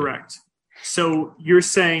 Gotcha. Correct. So you're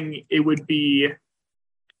saying they would be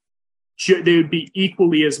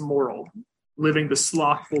equally as moral, living the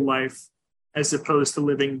slothful life, as opposed to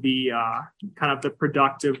living the kind of the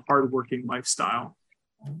productive, hardworking lifestyle.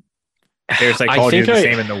 Their psychology is the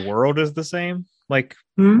same, and the world is the same, like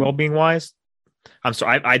well-being wise. I'm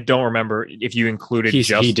sorry, I don't remember if you included.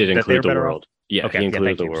 He did include the world. Yeah, okay, he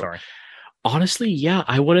included the world. Sorry. Honestly, yeah,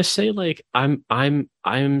 I want to say like I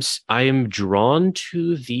am drawn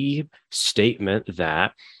to the statement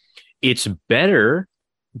that it's better,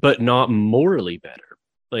 but not morally better.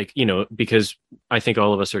 Like, because I think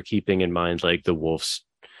all of us are keeping in mind like the Wolf's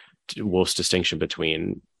distinction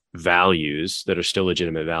between values that are still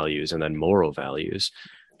legitimate values and then moral values.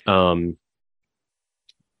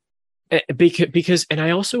 Because and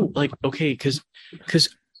I also like, okay, because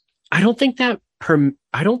I don't think that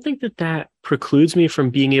precludes me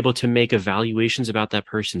from being able to make evaluations about that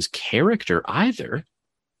person's character either.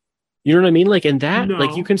 You know what I mean? Like, in that,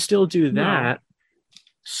 like, you can still do that. No.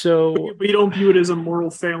 So but you don't view it as a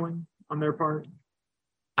moral failing on their part.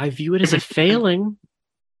 I view it as a failing.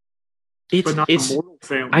 It's a moral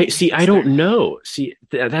failing. I don't know. See,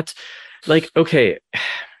 that's like, okay.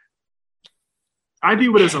 I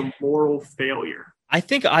view it as a moral failure. I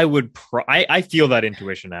think I would. I feel that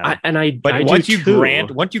intuition, Adam. But once you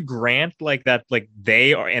grant like that, like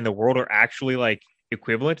they are and the world are actually like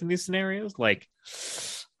equivalent in these scenarios, like.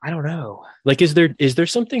 I don't know. Like, is there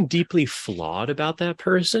something deeply flawed about that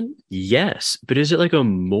person? Yes. But is it like a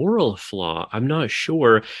moral flaw? I'm not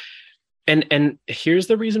sure. And here's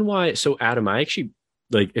the reason why. So Adam, I actually,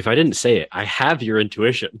 like, if I didn't say it, I have your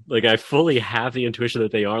intuition. Like, I fully have the intuition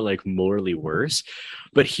that they are like morally worse.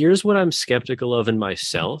 But here's what I'm skeptical of in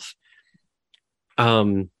myself.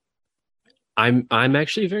 I'm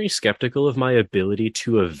actually very skeptical of my ability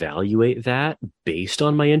to evaluate that based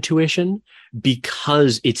on my intuition,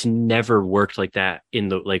 because it's never worked like that in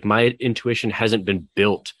the like my intuition hasn't been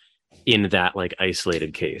built in that like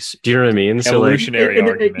isolated case. Do you know what I mean? Evolutionary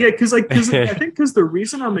argument. Yeah, because I think because the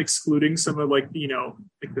reason I'm excluding some of like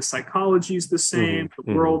the psychology is the same,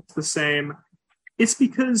 the world's the same, it's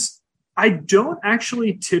because I don't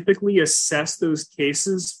actually typically assess those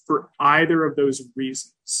cases for either of those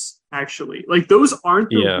reasons. Actually, like those aren't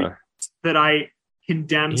the reasons that I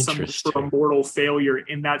condemn someone for a moral failure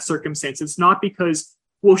in that circumstance. It's not because,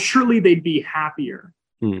 well, surely they'd be happier.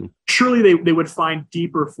 Surely they would find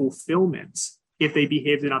deeper fulfillment if they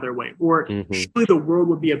behaved another way, or surely the world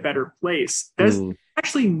would be a better place. That's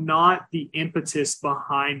actually not the impetus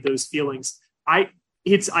behind those feelings. I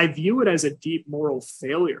view it as a deep moral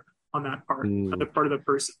failure on that part, on the part of the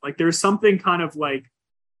person. Like there's something kind of like,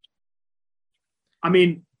 I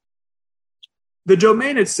mean, the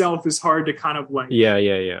domain itself is hard to kind of like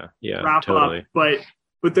wrap up,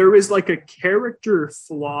 but there is like a character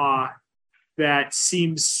flaw that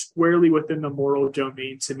seems squarely within the moral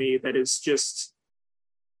domain to me that is just,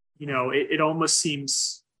 it almost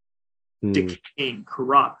seems decaying,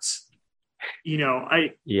 corrupt.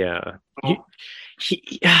 So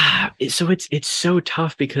it's so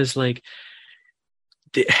tough because like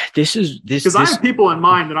this because I have people in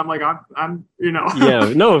mind that I'm like I'm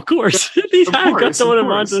yeah, no, of course. I've got someone in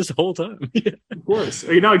mind this whole time. Of course,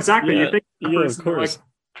 exactly. You think of course.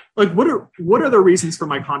 Like what are the reasons for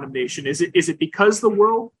my condemnation? Is it because the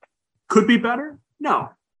world could be better? No.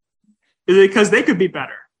 Is it because they could be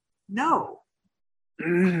better? No.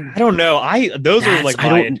 I don't know. Those are like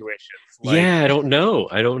my intuitions. Like, I don't know.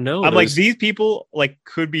 I'm like, these people like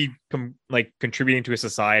could be contributing to a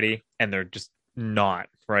society, and they're just not,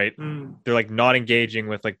 right? They're like not engaging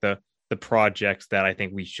with like the projects that I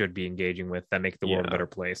think we should be engaging with that make the world a better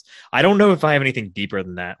place. I don't know if I have anything deeper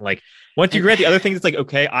than that. Like once you grant the other things, it's like,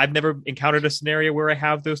 okay, I've never encountered a scenario where I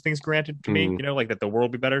have those things granted to me, like that the world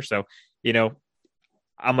will be better. So,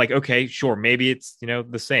 I'm like, okay, sure. Maybe it's,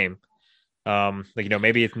 the same.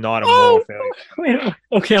 Maybe it's not a moral failure.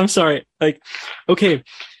 Okay. I'm sorry. Like, okay.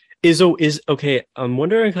 Is okay. I'm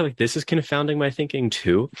wondering how like this is confounding my thinking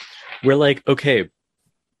too. We're like, okay,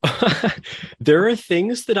 there are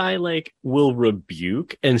things that I like will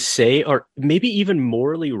rebuke and say are maybe even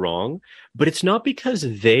morally wrong, but it's not because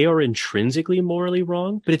they are intrinsically morally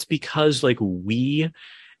wrong, but it's because like we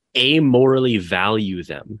amorally value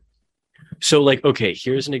them. So like, okay,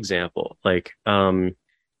 here's an example. Like, okay,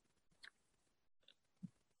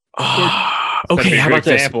 how about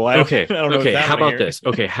this? Okay, how about this?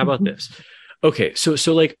 Okay, how about this? Okay,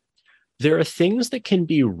 so like there are things that can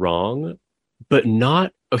be wrong, but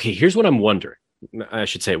not okay. Here's what I'm wondering. I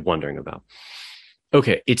should say wondering about.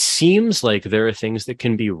 Okay, it seems like there are things that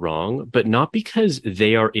can be wrong, but not because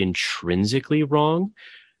they are intrinsically wrong,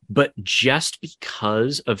 but just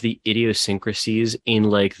because of the idiosyncrasies in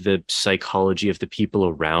like the psychology of the people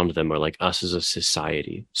around them or like us as a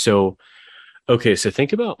society. So, okay, so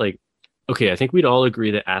think about like, okay, I think we'd all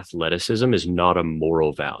agree that athleticism is not a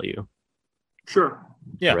moral value. Sure.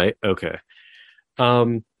 Yeah. Right? Okay.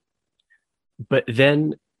 But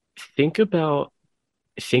then think about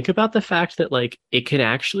the fact that like it can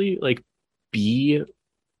actually like be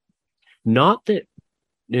not that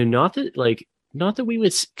we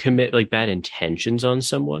would commit like bad intentions on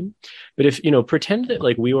someone, but if pretend that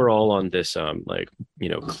like we were all on this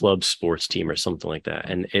club sports team or something like that,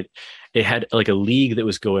 and it had like a league that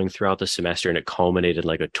was going throughout the semester, and it culminated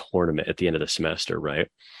like a tournament at the end of the semester, right?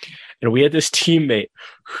 And we had this teammate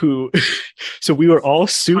who, so we were all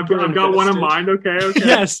super. I've got one in mind. Okay.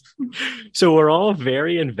 Yes. So we're all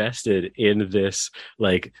very invested in this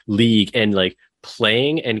like league and like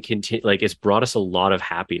playing and continue. Like it's brought us a lot of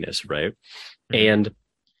happiness, right? Mm-hmm. And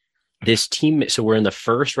this team. So we're in the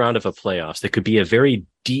first round of a playoffs that could be a very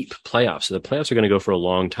deep playoff. So the playoffs are going to go for a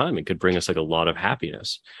long time and could bring us like a lot of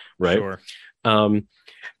happiness, right? Sure.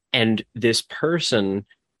 And this person.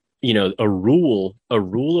 A rule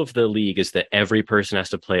of the league is that every person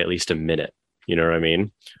has to play at least a minute. You know what I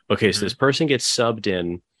mean? Okay, so this person gets subbed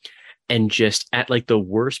in and just at like the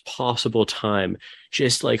worst possible time,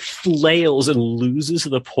 just like flails and loses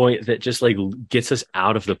the point that just like gets us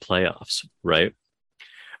out of the playoffs, right?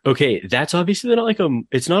 Okay, that's obviously not like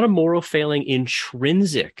it's not a moral failing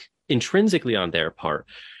intrinsically on their part.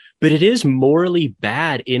 But it is morally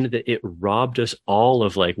bad in that it robbed us all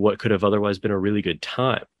of like what could have otherwise been a really good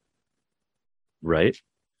time. Right.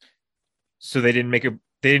 So they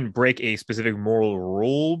didn't break a specific moral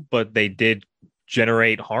rule, but they did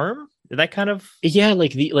generate harm. That kind of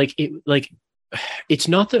like it's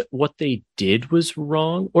not that what they did was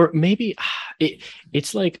wrong, or maybe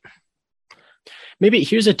it's like, maybe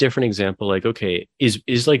here's a different example. Like, okay,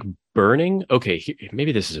 is like burning, okay,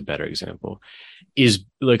 maybe this is a better example. Is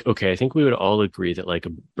like, okay, I think we would all agree that like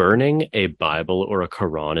burning a Bible or a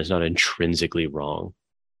Quran is not intrinsically wrong.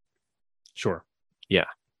 Sure. Yeah.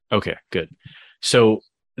 Okay, good. So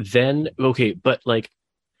then, okay, but like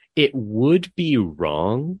it would be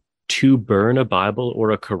wrong to burn a Bible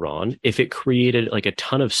or a Quran if it created like a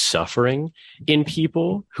ton of suffering in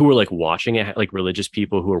people who were like watching it, like religious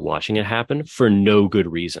people who were watching it happen for no good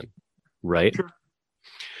reason. Right?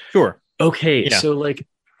 Sure. Okay. Yeah. So like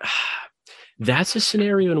that's a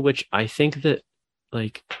scenario in which I think that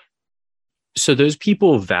like, so those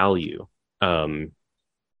people value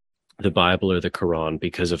the Bible or the Quran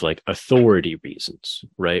because of like authority reasons,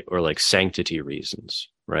 right? Or like sanctity reasons,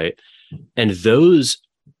 right? And those,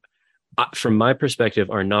 from my perspective,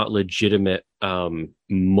 are not legitimate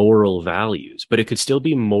moral values, but it could still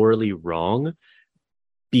be morally wrong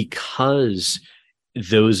because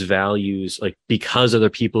those values, like because other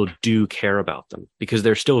people do care about them, because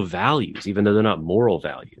they're still values, even though they're not moral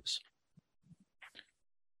values.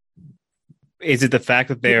 Is it the fact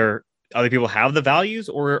that other people have the values,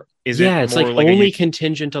 or is yeah, it it's like more only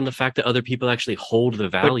contingent on the fact that other people actually hold the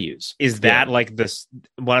values? Is that like this?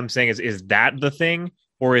 What I'm saying is that the thing,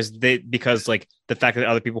 or is that because like the fact that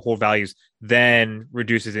other people hold values then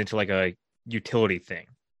reduces into like a utility thing?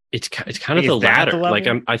 It's kind of the latter. Like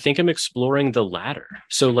I think I'm exploring the latter.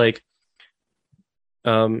 So like,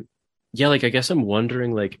 yeah, like I guess I'm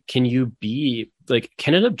wondering, like, can an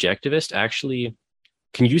objectivist actually?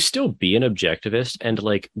 Can you still be an objectivist and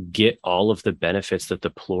like get all of the benefits that the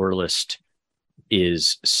pluralist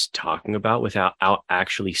is talking about without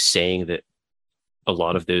actually saying that a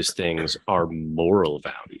lot of those things are moral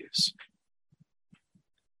values?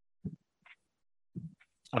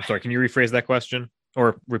 I'm sorry, can you rephrase that question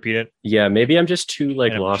or repeat it? Yeah, maybe I'm just too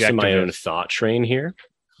like lost in my own thought train here.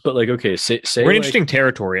 But like, okay, say we're in interesting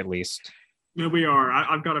territory at least. Yeah, we are.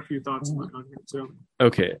 I've got a few thoughts on here too.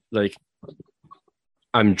 Okay, like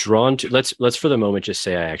I'm drawn to, let's for the moment just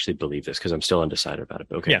say I actually believe this because I'm still undecided about it.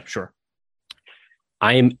 But okay. Yeah, sure.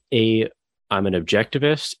 I'm an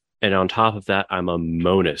objectivist, and on top of that, I'm a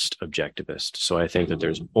monist objectivist. So I think that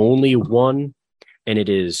there's only one, and it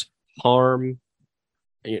is harm,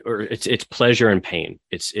 or it's pleasure and pain.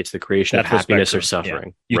 It's the creation of happiness or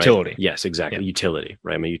suffering. Yeah. Utility. Right? Yes, exactly. Yeah. Utility,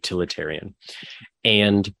 right? I'm a utilitarian.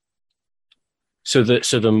 And so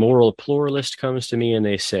the moral pluralist comes to me and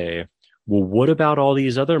they say, well, what about all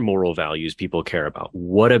these other moral values people care about?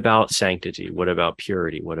 What about sanctity? What about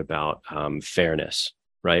purity? What about fairness?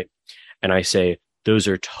 Right? And I say, those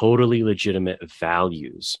are totally legitimate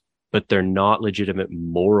values, but they're not legitimate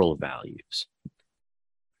moral values.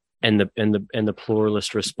 And the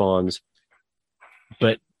pluralist responds,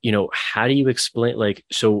 but how do you explain, like,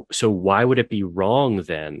 so why would it be wrong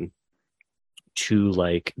then to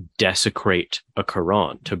like desecrate a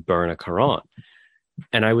Quran, to burn a Quran?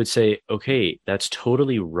 And I would say, okay, that's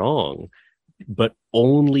totally wrong, but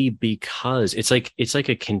only because it's like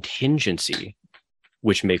a contingency,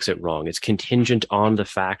 which makes it wrong. It's contingent on the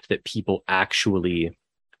fact that people actually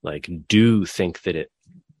like do think that it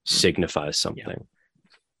signifies something. Yeah.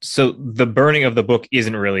 So the burning of the book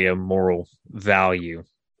isn't really a moral value,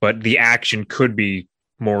 but the action could be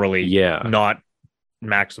morally not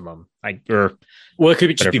maximum. It could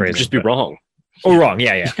be just be wrong. Oh, wrong.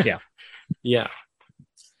 Yeah. Yeah.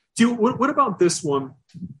 Dude, what about this one?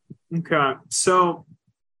 Okay, so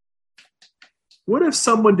what if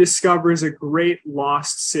someone discovers a great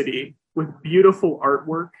lost city with beautiful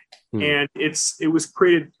artwork, and it was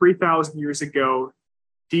created 3,000 years ago,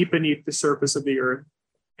 deep beneath the surface of the earth,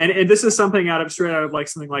 and this is something straight out of like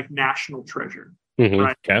something like National Treasure,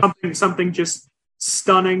 right? Okay. Something just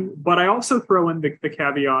stunning. But I also throw in the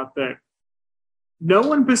caveat that no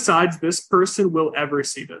one besides this person will ever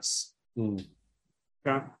see this.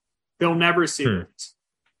 Okay. They'll never see this.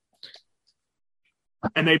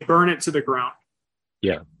 And they burn it to the ground.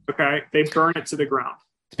 Yeah. Okay. They burn it to the ground.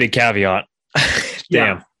 It's a big caveat.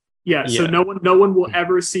 Damn. Yeah. So no one will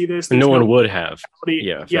ever see this. There's no one would have.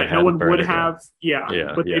 Yeah. No one would have.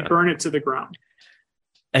 Yeah. But they burn it to the ground.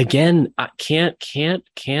 Again, can't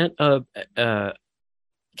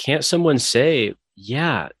someone say,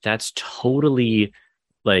 yeah, that's totally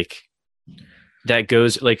like, that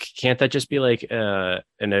goes like, can't that just be like an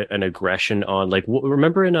aggression on like,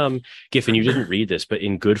 remember in Giffen, you didn't read this, but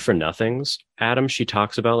in Good for Nothings, Adam, she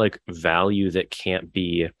talks about like value that can't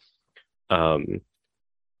be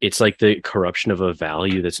it's like the corruption of a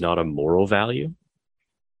value that's not a moral value.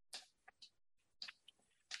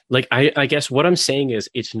 like I guess what I'm saying is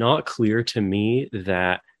it's not clear to me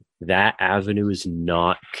that that avenue is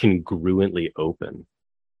not congruently open.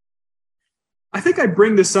 I think I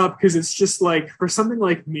bring this up because it's just like for something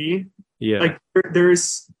like me, like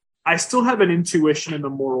I still have an intuition in the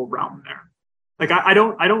moral realm there. Like I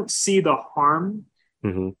don't see the harm,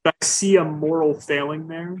 but I see a moral failing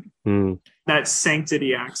there. That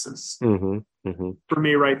sanctity axis for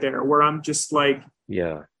me right there, where I'm just like,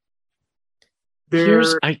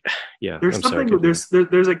 there's a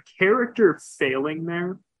character failing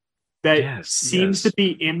there that seems to be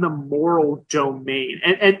in the moral domain,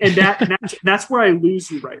 and that's where I lose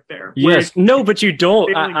you right there. Yes, no, but you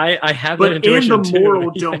don't. I have that intuition in the moral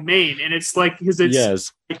domain, and it's like because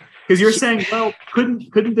you're saying, well,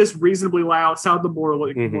 couldn't this reasonably lie outside the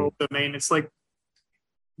moral domain? It's like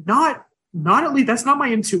not at least that's not my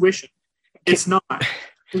intuition. It's not.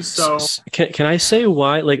 So can I say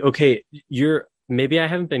why? Like, okay, maybe I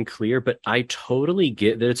haven't been clear, but I totally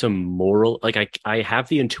get that it's a moral, like I have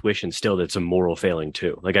the intuition still that it's a moral failing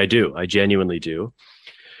too. Like I genuinely do.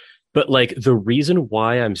 But like the reason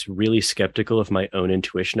why I'm really skeptical of my own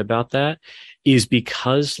intuition about that is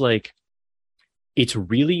because like, it's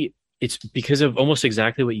because of almost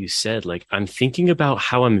exactly what you said. Like I'm thinking about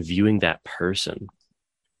how I'm viewing that person.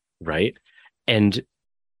 Right. And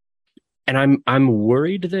I'm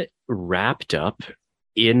worried that wrapped up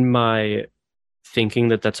in my thinking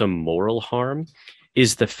that that's a moral harm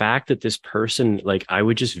is the fact that this person, like I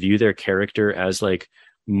would just view their character as like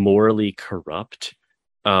morally corrupt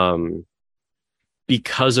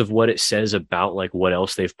because of what it says about like what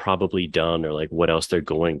else they've probably done or like what else they're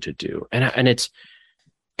going to do. And it's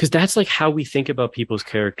because that's like how we think about people's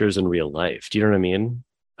characters in real life. Do you know what I mean?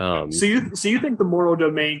 So you think the moral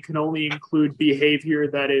domain can only include behavior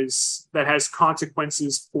that has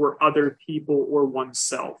consequences for other people or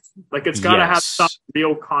oneself? Like it's got to have some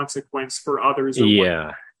real consequence for others.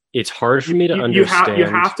 It's hard for me to understand. You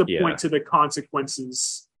have to point to the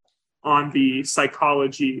consequences on the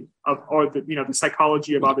psychology of, or the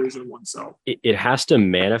psychology of others and oneself. It has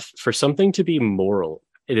to for something to be moral.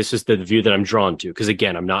 This is the view that I'm drawn to, because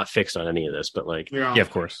again, I'm not fixed on any of this, but like, of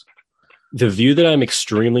course. The view that I'm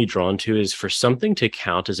extremely drawn to is for something to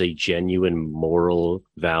count as a genuine moral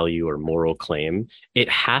value or moral claim, it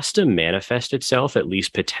has to manifest itself, at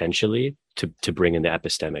least potentially, to bring in the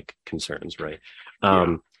epistemic concerns, right?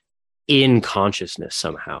 In consciousness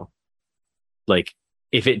somehow. Like,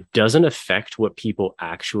 if it doesn't affect what people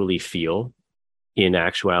actually feel in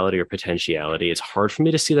actuality or potentiality, it's hard for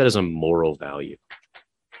me to see that as a moral value.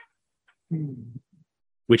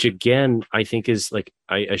 Which again, I think is like,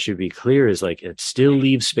 I should be clear, is like, it still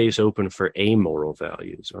leaves space open for amoral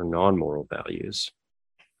values or non-moral values.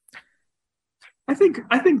 I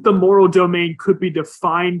think the moral domain could be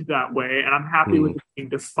defined that way, and I'm happy with it being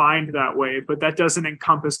defined that way, but that doesn't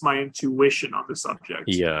encompass my intuition on the subject.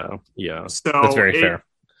 Yeah. So that's very fair.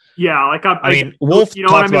 Yeah, like I mean, Wolf. You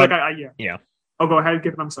know what I mean? About, yeah. Oh, go ahead,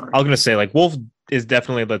 Giffen. I'm sorry. I was going to say, like, Wolf is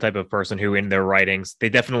definitely the type of person who, in their writings, they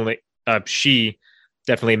definitely, she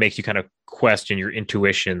definitely makes you kind of question your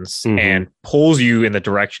intuitions and pulls you in the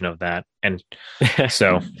direction of that. And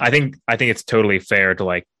so I think it's totally fair to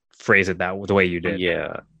like phrase it the way you did.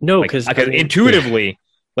 Yeah. No, because intuitively,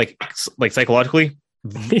 like psychologically,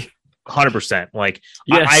 100%. Like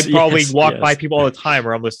I probably walk by people all the time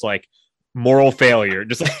where I'm just like moral failure,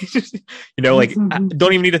 just like, like I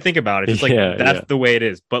don't even need to think about it. Just like that's the way it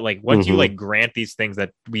is. But like once you like grant these things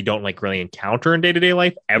that we don't like really encounter in day-to-day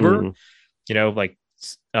life ever, like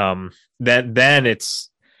then it's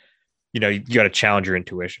you got to challenge your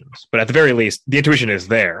intuitions, but at the very least the intuition is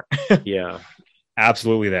there.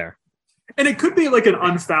 Absolutely there. And it could be like an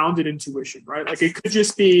unfounded intuition, right? Like it could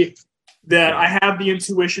just be that I have the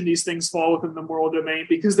intuition these things fall within the moral domain,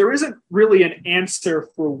 because there isn't really an answer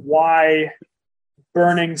for why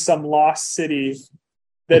burning some lost city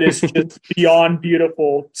that is just beyond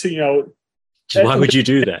beautiful to why would you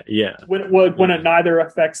do that? When it neither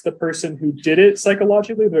affects the person who did it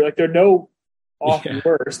psychologically. They're no off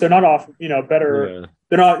worse. They're not off, better.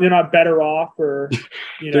 They're not better off, or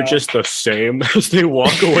they're just the same as they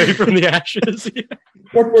walk away from the ashes.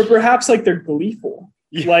 or perhaps like they're gleeful.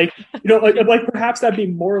 Like like perhaps that'd be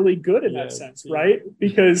morally good in that sense, right?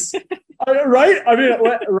 Because right? I mean,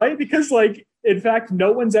 right? Because like in fact,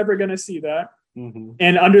 no one's ever going to see that.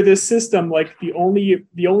 And under this system, like the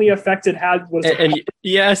only effect it had was and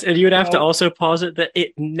you would have to also posit that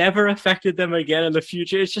it never affected them again in the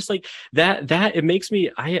future. It's just like that it makes me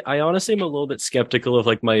I honestly am a little bit skeptical of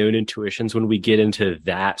like my own intuitions when we get into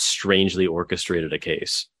that strangely orchestrated a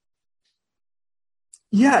case.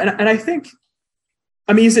 And I think,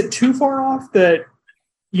 I mean, is it too far off that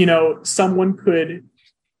someone could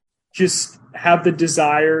just have the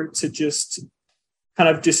desire to just kind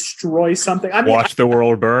of destroy something. I mean, watch the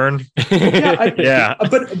world burn. Yeah,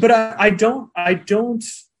 but I don't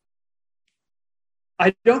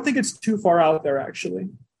think it's too far out there, actually,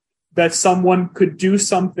 that someone could do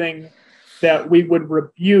something that we would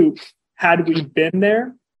rebuke had we been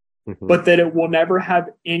there, but that it will never have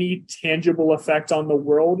any tangible effect on the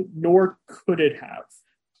world, nor could it have.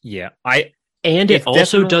 Yeah. It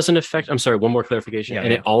also doesn't affect, I'm sorry, one more clarification. Yeah,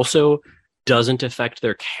 it also doesn't affect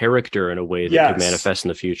their character in a way that could manifest in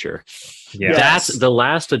the future. Yeah. That's the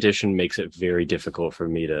last edition makes it very difficult for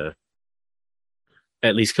me to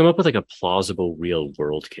at least come up with like a plausible real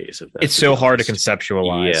world case of that. It's so hard to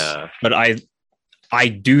conceptualize. Yeah. But I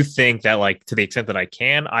do think that, like, to the extent that I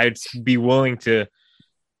can, I'd be willing to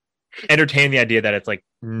entertain the idea that it's like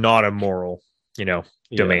not a moral,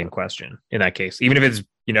 domain question in that case. Even if it's,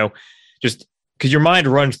 just because your mind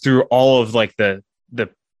runs through all of like the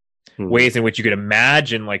ways in which you could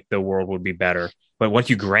imagine like the world would be better. But once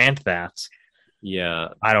you grant that,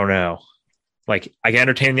 I don't know. Like, I can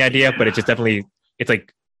entertain the idea, but it's just definitely, it's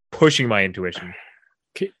like pushing my intuition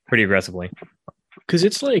pretty aggressively. Because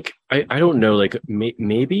it's like, I don't know, like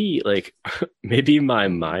maybe my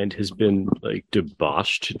mind has been like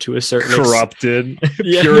debauched to a certain corrupted,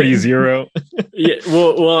 purity zero. Yeah.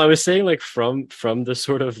 Well, I was saying like from the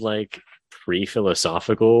sort of like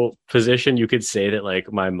pre-philosophical position, you could say that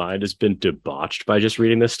like my mind has been debauched by just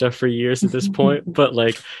reading this stuff for years at this point. But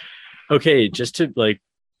like, okay, just to like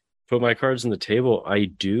put my cards on the table, I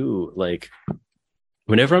do like,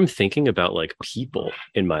 whenever I'm thinking about like people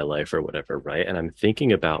in my life or whatever, right? And I'm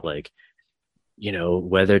thinking about like,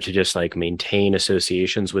 whether to just like maintain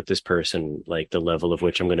associations with this person, like the level of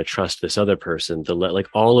which I'm going to trust this other person, like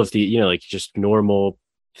all of the, like just normal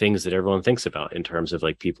things that everyone thinks about in terms of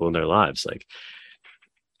like people in their lives. Like,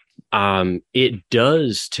 it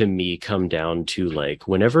does to me come down to like,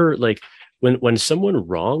 whenever, like when someone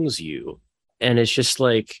wrongs you and it's just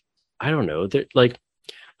like, I don't know, that like,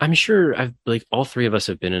 I'm sure I've like all three of us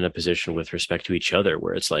have been in a position with respect to each other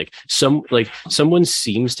where it's like someone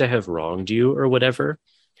seems to have wronged you or whatever,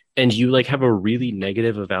 and you like have a really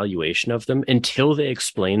negative evaluation of them until they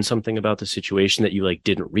explain something about the situation that you like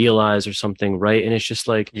didn't realize or something, right? And it's just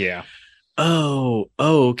like,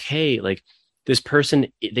 okay, like this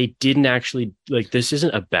person, they didn't actually like, this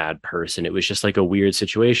isn't a bad person, it was just like a weird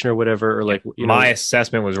situation or whatever, or like my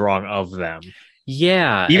assessment was wrong of them.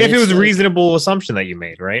 Yeah. Even if it was a reasonable assumption that you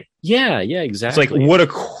made, right? Yeah, exactly. It's like, what a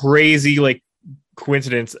crazy like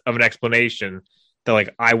coincidence of an explanation that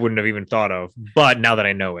like I wouldn't have even thought of. But now that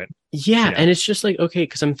I know it. Yeah. And it's just like, okay,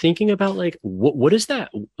 because I'm thinking about like, what is that?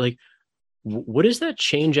 Like, what does that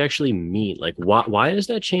change actually mean? Like, why is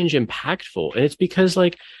that change impactful? And it's because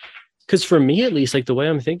like, because for me, at least, like the way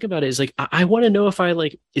I'm thinking about it is like, I want to know if I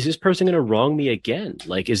like, is this person going to wrong me again?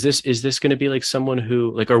 Like, is this going to be like someone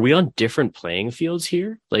who like, are we on different playing fields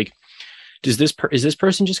here? Like, is this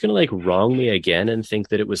person just going to like wrong me again and think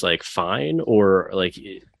that it was like fine, or like,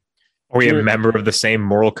 are we a member of the same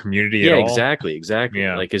moral community? At all? Exactly.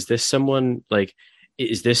 Yeah. Like, is this someone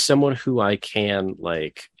who I can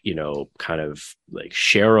like, kind of like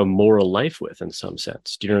share a moral life with in some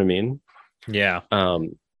sense? Do you know what I mean? Yeah.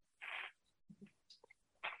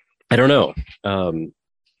 I don't know.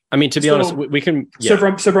 I mean, to be honest, we can. Yeah.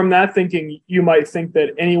 So from that thinking, you might think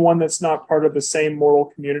that anyone that's not part of the same moral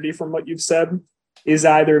community, from what you've said, is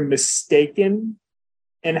either mistaken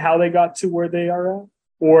in how they got to where they are at,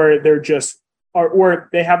 or they're just, or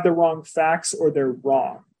they have the wrong facts, or they're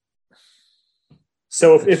wrong.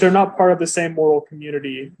 So if they're not part of the same moral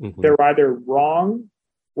community, they're either wrong,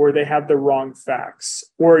 or they have the wrong facts,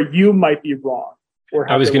 or you might be wrong.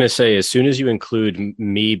 I was going to say, as soon as you include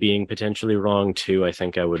me being potentially wrong too, I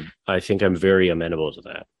think I'm very amenable to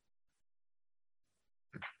that.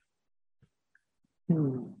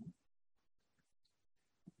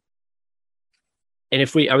 And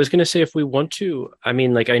I was going to say, if we want to, I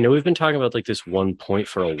mean, like, I know we've been talking about like this one point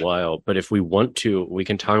for a while, but if we want to, we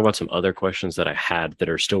can talk about some other questions that I had that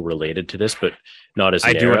are still related to this, but not as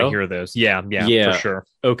narrow. I do want to hear those. Yeah, for sure.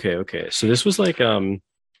 Okay. So this was like,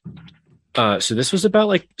 so this was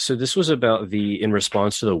about in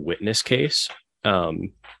response to the witness case,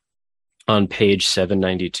 on page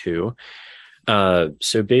 792.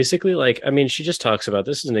 So basically, like, I mean, she just talks about,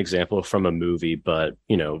 this is an example from a movie, but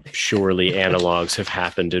surely analogs have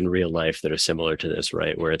happened in real life that are similar to this,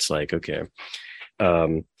 right? Where it's like, okay,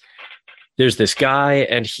 there's this guy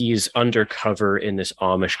and he's undercover in this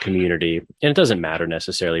Amish community, and it doesn't matter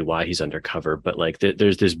necessarily why he's undercover, but like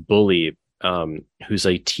there's this bully who's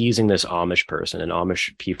like teasing this Amish person, and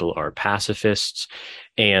Amish people are pacifists,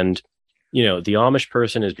 and the Amish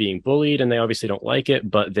person is being bullied and they obviously don't like it,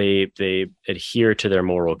 but they adhere to their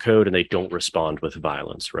moral code and they don't respond with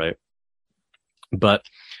violence, right? But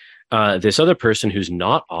this other person who's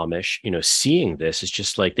not Amish, seeing this is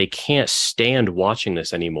just like they can't stand watching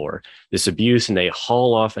this anymore, this abuse, and they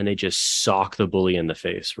haul off and they just sock the bully in the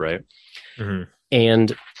face, right? Mm-hmm.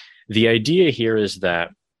 And the idea here is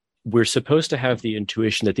that we're supposed to have the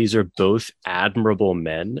intuition that these are both admirable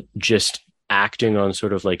men, just acting on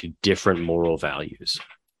sort of like different moral values,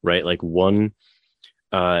 right? Like one,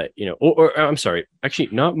 or I'm sorry, actually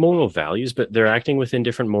not moral values, but they're acting within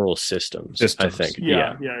different moral systems. I think.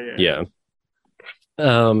 Yeah.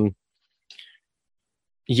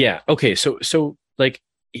 Okay. So like,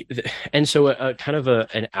 and so a kind of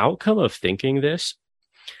an outcome of thinking this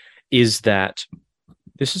is that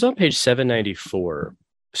this is on page 794.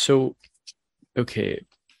 So, okay.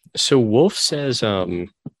 So Wolf says, let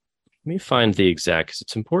me find the exact, because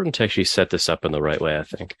it's important to actually set this up in the right way, I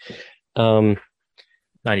think.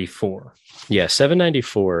 94. Yeah,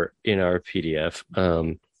 794 in our PDF.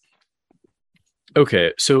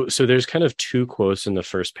 Okay, so there's kind of two quotes in the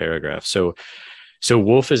first paragraph. So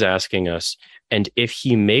Wolf is asking us, and if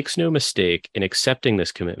he makes no mistake in accepting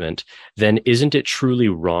this commitment, then isn't it truly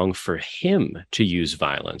wrong for him to use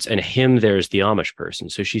violence? And him, there's the Amish person.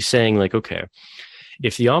 So she's saying like, okay,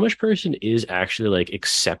 if the Amish person is actually like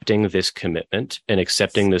accepting this commitment and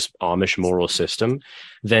accepting this Amish moral system,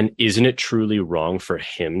 then isn't it truly wrong for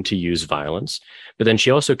him to use violence? But then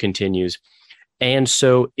she also continues, and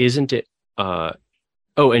so isn't it, I'm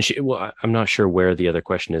not sure where the other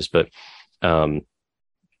question is, but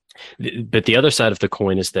the other side of the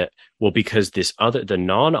coin is that, well, because the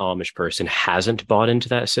non-Amish person hasn't bought into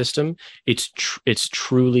that system, it's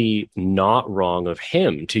truly not wrong of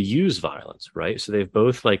him to use violence, right? So they've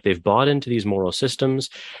bought into these moral systems,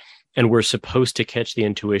 and we're supposed to catch the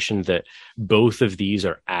intuition that both of these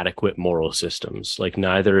are adequate moral systems. Like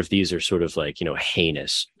neither of these are sort of like,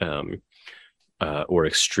 heinous or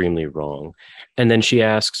extremely wrong. And then she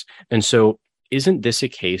asks, and so isn't this a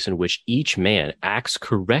case in which each man acts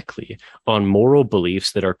correctly on moral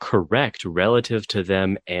beliefs that are correct relative to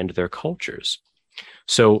them and their cultures?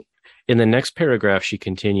 So in the next paragraph, she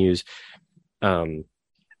continues,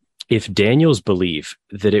 if Daniel's belief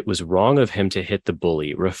that it was wrong of him to hit the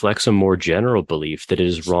bully reflects a more general belief that it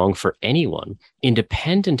is wrong for anyone,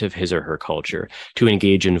 independent of his or her culture, to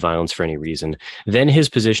engage in violence for any reason, then his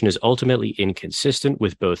position is ultimately inconsistent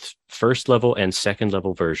with both first level and second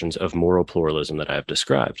level versions of moral pluralism that I have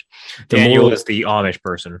described. Daniel is the Amish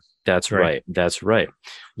person. That's right. That's right.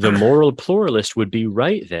 The moral pluralist would be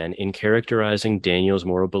right then in characterizing Daniel's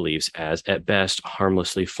moral beliefs as at best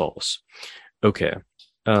harmlessly false. Okay.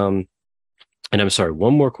 And I'm sorry,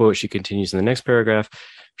 one more quote. She continues in the next paragraph.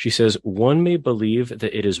 She says, one may believe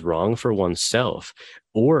that it is wrong for oneself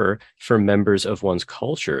or for members of one's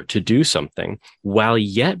culture to do something, while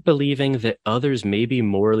yet believing that others may be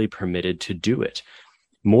morally permitted to do it.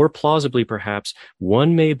 More plausibly, perhaps,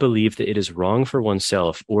 one may believe that it is wrong for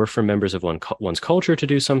oneself or for members of one's culture to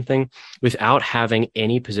do something without having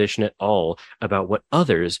any position at all about what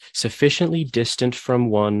others sufficiently distant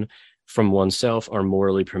from oneself are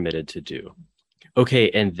morally permitted to do.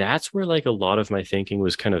 Okay, and that's where like a lot of my thinking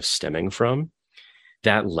was kind of stemming from,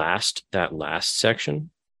 that last section.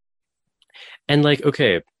 And like,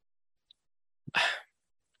 okay,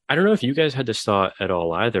 I don't know if you guys had this thought at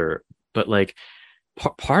all either, but like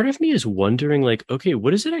part of me is wondering like, okay,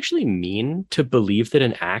 what does it actually mean to believe that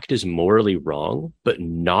an act is morally wrong, but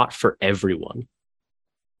not for everyone?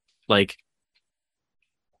 Like,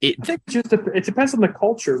 I think it depends on the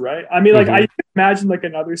culture, right? I mean, like I imagine like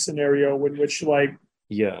another scenario in which like,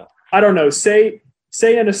 I don't know, say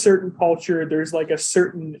in a certain culture, there's like a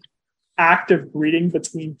certain act of greeting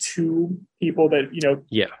between two people that,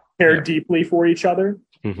 care deeply for each other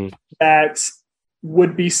that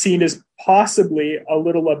would be seen as possibly a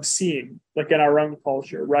little obscene, like in our own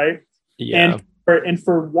culture, right? Yeah. And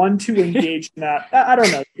for one to engage in that, I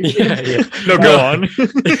don't know. No, go on.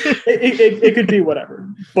 It could be whatever.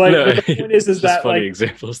 But the point is that funny like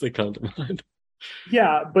examples that come to mind.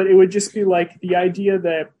 Yeah, but it would just be like the idea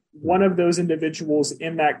that one of those individuals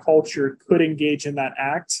in that culture could engage in that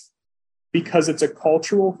act because it's a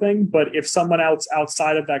cultural thing. But if someone else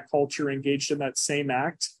outside of that culture engaged in that same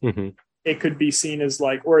act, it could be seen as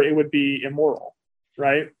like, or it would be immoral,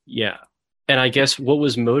 right? Yeah. And I guess what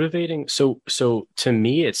was motivating, so to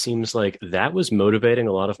me, it seems like that was motivating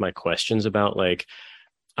a lot of my questions about like,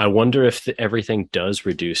 I wonder if everything does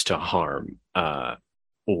reduce to harm,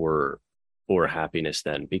 or or happiness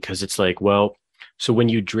then? Because it's like, well, so when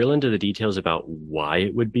you drill into the details about why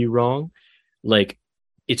it would be wrong, like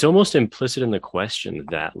it's almost implicit in the question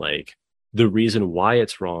that like the reason why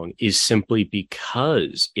it's wrong is simply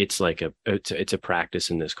because it's like it's a practice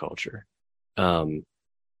in this culture. You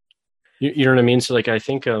know what I mean? So like I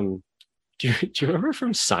think do you remember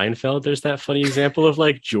from Seinfeld there's that funny example of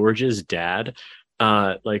like George's dad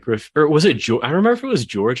or was it George? I don't remember if it was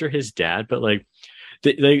George or his dad, but like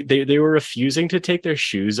they were refusing to take their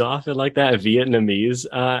shoes off in like that Vietnamese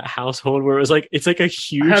household where it was like it's like a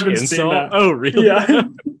huge insult. Oh, really? Yeah.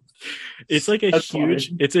 It's like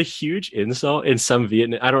it's a huge insult in some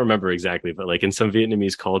I don't remember exactly, but like in some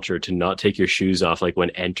Vietnamese culture to not take your shoes off like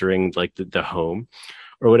when entering like the home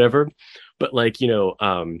or whatever. But like,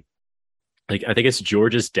 like I think it's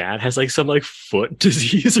George's dad has like some like foot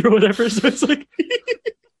disease or whatever. So it's like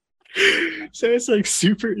so it's like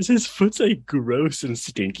his foot's like gross and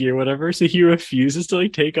stinky or whatever. So he refuses to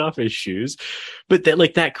like take off his shoes. But that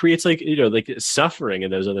like that creates like, like suffering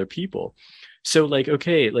in those other people. So like,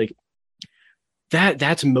 okay, like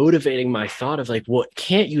that's motivating my thought of like, well,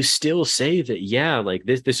 can't you still say that, yeah, like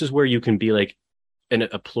this is where you can be like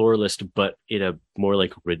a pluralist, but in a more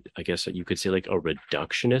like, I guess you could say like a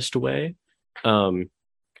reductionist way,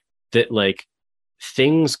 that like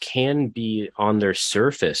things can be on their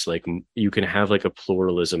surface, like you can have like a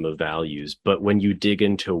pluralism of values, but when you dig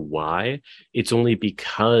into why, it's only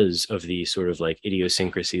because of the sort of like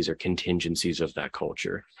idiosyncrasies or contingencies of that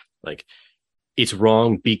culture. Like it's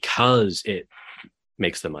wrong because it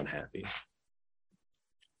makes them unhappy,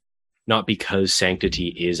 not because sanctity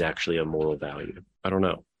is actually a moral value. I don't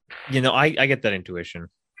know. I get that intuition.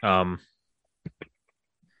 I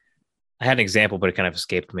had an example, but it kind of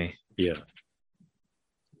escaped me. Yeah.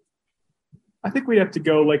 I think we'd have to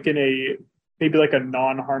go like in maybe like a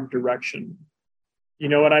non-harm direction. You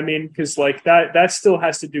know what I mean? Because like that still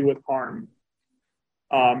has to do with harm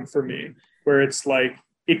for me, where it's like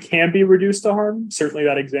it can be reduced to harm. Certainly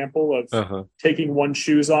that example of taking one's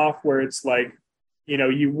shoes off, where it's like,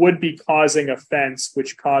 you would be causing offense,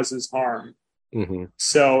 which causes harm. Mm-hmm.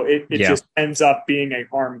 So it just ends up being a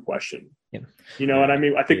harm question. Yeah. You know what I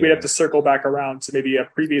mean? I think we'd have to circle back around to maybe a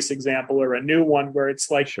previous example or a new one where it's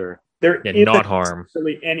like, there isn't not harm,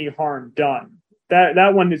 really any harm done.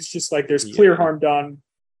 That one, it's just like there's clear harm done,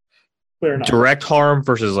 clear not. Direct harm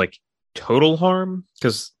versus like total harm,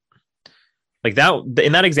 because like that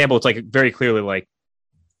in that example, it's like very clearly like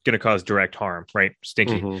going to cause direct harm, right?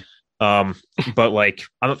 Stinky. Mm-hmm. But like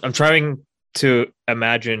I'm trying to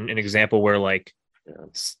imagine an example where like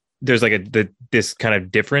there's like this kind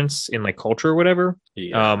of difference in like culture or whatever,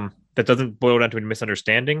 that doesn't boil down to a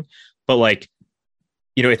misunderstanding, but like,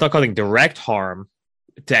 it's not causing direct harm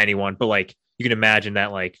to anyone, but like you can imagine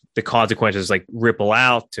that like the consequences like ripple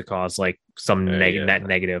out to cause like some net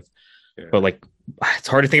negative. Yeah. But like it's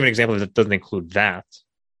hard to think of an example that doesn't include that.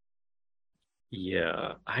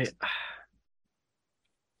 Yeah,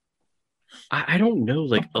 I don't know.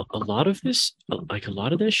 Like a lot of this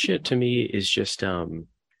shit to me is just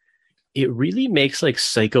it really makes like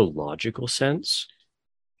psychological sense,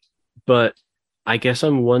 but I guess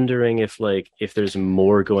I'm wondering if there's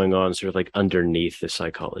more going on sort of like underneath the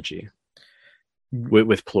psychology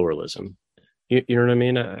with pluralism. You know what I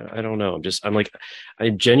mean? I don't know.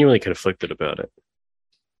 I'm genuinely conflicted about it.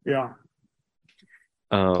 Yeah.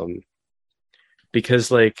 Because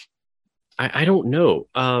like, I don't know.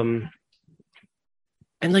 And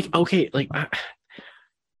like, okay, like,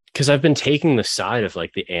 because I've been taking the side of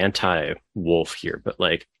like the anti-wolf here, but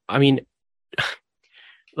like, I mean,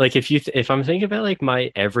 like if I'm thinking about like my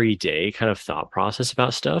everyday kind of thought process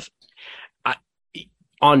about stuff,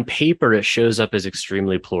 on paper it shows up as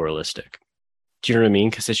extremely pluralistic. Do you know what I mean?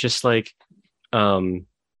 Because it's just like, in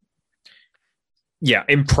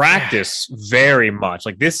practice, very much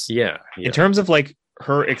like this. Yeah. In terms of like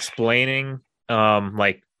her explaining,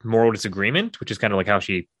 like moral disagreement, which is kind of like how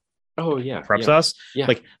she preps us. Yeah.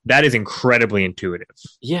 Like that is incredibly intuitive.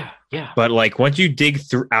 Yeah. But like once you dig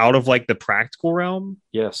out of like the practical realm,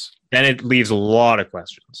 yes, then it leaves a lot of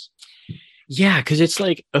questions. Yeah, because it's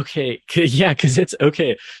like, okay, because it's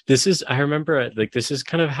okay. I remember like this is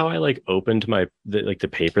kind of how I like opened the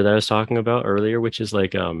paper that I was talking about earlier, which is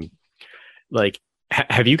like have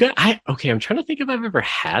you got I'm trying to think if I've ever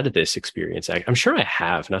had this experience. I'm sure I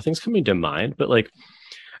have. Nothing's coming to mind, but like,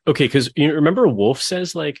 okay, because you remember Wolf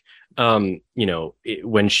says like, when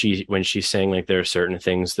she's saying like there are certain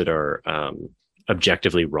things that are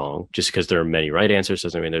objectively wrong, just because there are many right answers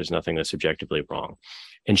doesn't mean there's nothing that's objectively wrong.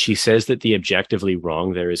 And she says that the objectively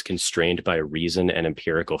wrong there is constrained by reason and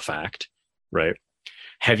empirical fact, right?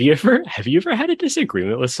 Have you ever had a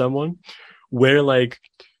disagreement with someone where like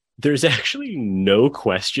there's actually no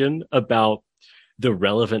question about the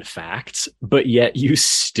relevant facts, but yet you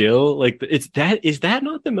still like is that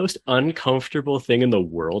not the most uncomfortable thing in the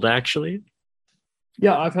world, actually?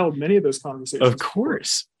 Yeah, I've held many of those conversations. Of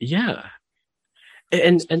course. Yeah.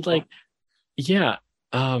 And like, yeah.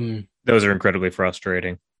 Those are incredibly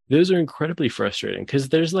frustrating. Those are incredibly frustrating because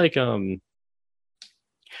there's like I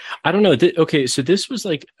don't know. Okay, so this was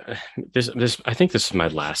like this. I think this is my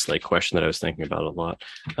last like question that I was thinking about a lot.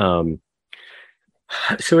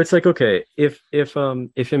 So it's like, okay,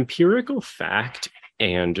 if empirical fact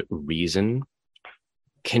and reason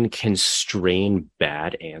can constrain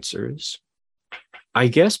bad answers, I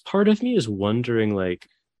guess part of me is wondering, like,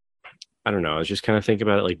 I don't know. I was just kind of thinking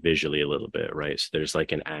about it like visually a little bit, right? So there's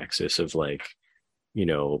like an axis of like, you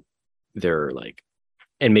know, there are like,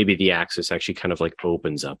 and maybe the axis actually kind of like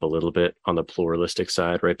opens up a little bit on the pluralistic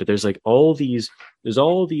side, right? But there's like there's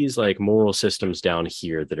all these like moral systems down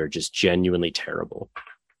here that are just genuinely terrible,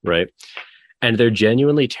 right? And they're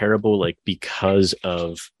genuinely terrible like because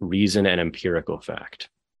of reason and empirical fact.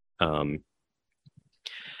 And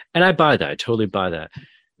I buy that. I totally buy that.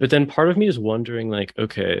 But then part of me is wondering, like,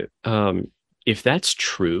 okay, if that's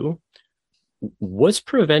true, what's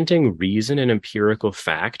preventing reason and empirical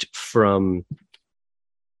fact from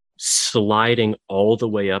sliding all the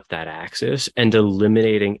way up that axis and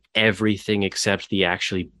eliminating everything except the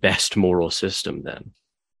actually best moral system then?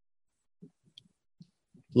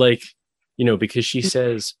 Like, you know, because she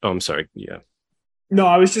says, oh, I'm sorry. Yeah. No,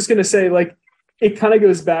 I was just going to say, like, it kind of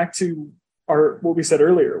goes back to what we said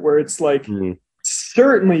earlier, where it's like,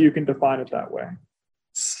 certainly you can define it that way.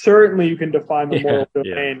 Certainly you can define the moral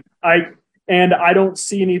domain. I don't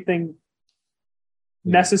see anything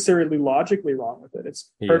necessarily logically wrong with it.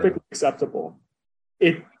 It's perfectly acceptable.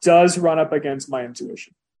 It does run up against my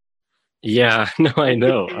intuition. Yeah, no, I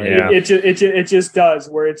know. It just does,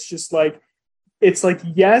 where it's just like, it's like,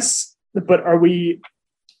 yes, but are we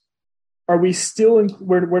still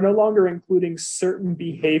we're no longer including certain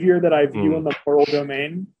behavior that I view in the moral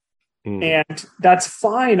domain, and that's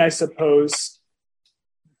fine, I suppose,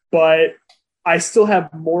 but I still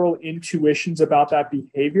have moral intuitions about that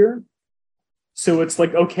behavior. So it's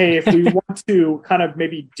like, okay, if we want to kind of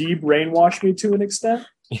maybe de-brainwash me to an extent,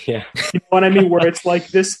 you know what I mean? Where it's like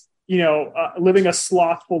this, you know, living a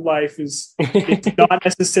slothful life is not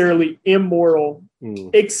necessarily immoral,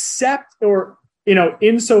 except, or, you know,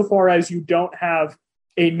 insofar as you don't have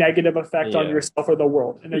a negative effect on yourself or the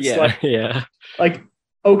world. And it's like,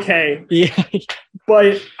 okay. Yeah.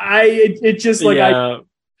 But it just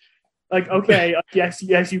like, okay,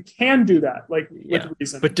 yes, you can do that, like, with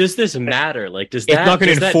reason. But does this matter? Like, does that? It's not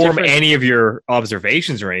going to inform any of your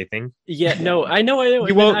observations or anything. Yeah, no, I know.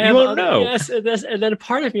 You won't know. Yes, and then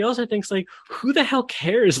part of me also thinks, like, who the hell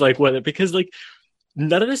cares? Like, whether, because like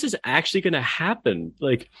none of this is actually going to happen.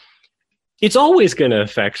 Like, it's always going to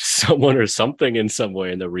affect someone or something in some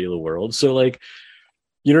way in the real world. So, like,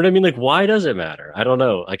 you know what I mean? Like, why does it matter? I don't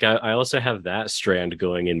know. Like, I also have that strand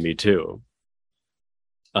going in me too.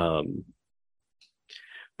 But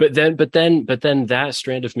then that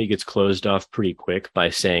strand of me gets closed off pretty quick by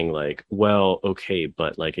saying, like, well, okay,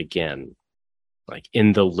 but like, again, like,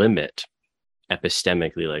 in the limit,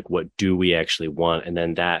 epistemically, like, what do we actually want? And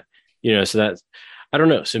then that, you know, so that's, I don't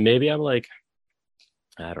know. So maybe I'm like,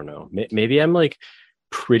 I don't know, maybe I'm like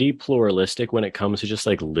pretty pluralistic when it comes to just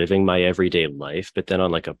like living my everyday life, but then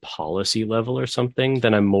on like a policy level or something,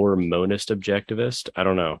 then I'm more monist objectivist. I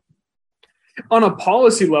don't know. On a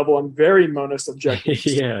policy level, I'm very monist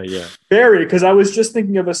objectivist. yeah. Very, because I was just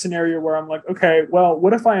thinking of a scenario where I'm like, okay, well,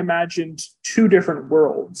 what if I imagined two different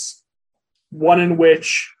worlds? One in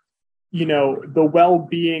which, you know, the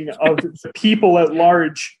well-being of the people at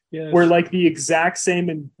large were like the exact same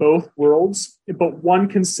in both worlds, but one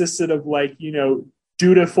consisted of, like, you know,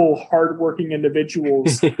 dutiful, hardworking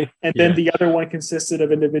individuals, and then the other one consisted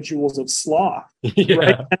of individuals of sloth.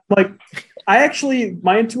 Right? And like,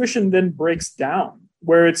 my intuition then breaks down,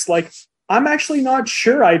 where it's like, I'm actually not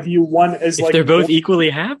sure I view one as if like they're both equally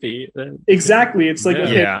happy. Then... Exactly. It's like,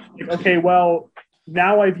 okay, well,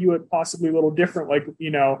 now I view it possibly a little different. Like, you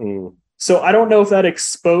know, so I don't know if that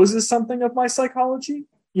exposes something of my psychology.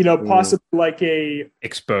 You know, possibly like a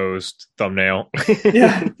exposed thumbnail.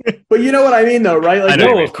 Yeah, but you know what I mean, though, right? Like,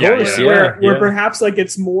 no, of course, where perhaps like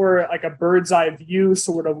it's more like a bird's eye view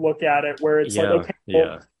sort of look at it, where it's like, okay,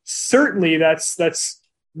 well, certainly that's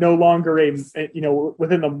no longer a, you know,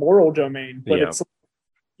 within the moral domain, but it's,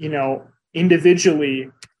 you know,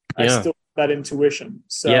 individually, I still have that intuition.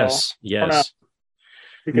 So yes,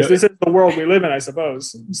 because this is the world we live in, I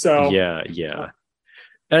suppose. So yeah.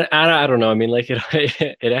 And I don't know. I mean, like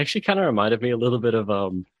it actually kind of reminded me a little bit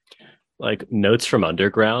of like Notes from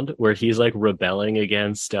Underground, where he's like rebelling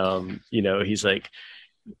against he's like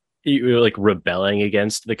rebelling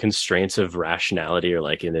against the constraints of rationality, or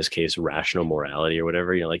like in this case rational morality or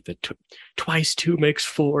whatever, like the twice two makes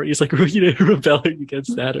four. He's like rebelling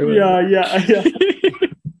against that or whatever.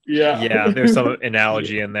 Yeah, there's some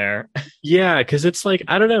analogy in there. Yeah, because it's like,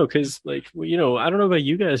 I don't know, because like, I don't know about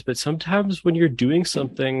you guys, but sometimes when you're doing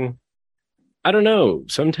something, I don't know,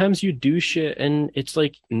 sometimes you do shit and it's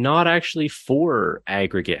like not actually for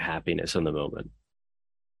aggregate happiness in the moment.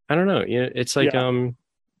 I don't know. It's like I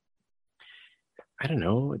don't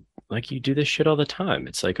know, like you do this shit all the time.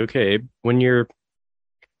 It's like, okay, when you're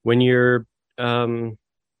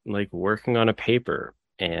like working on a paper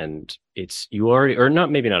and you already, or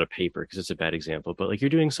not, maybe not a paper because it's a bad example, but like you're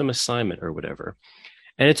doing some assignment or whatever,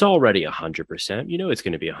 and it's already 100%, it's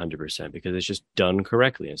going to be 100% because it's just done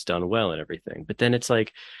correctly and it's done well and everything. But then it's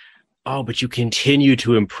like, oh, but you continue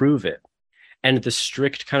to improve it. And the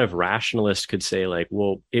strict kind of rationalist could say like,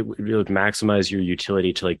 well, it would maximize your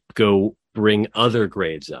utility to like go bring other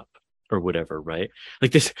grades up or whatever, right?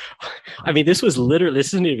 Like this, I mean, this was literally,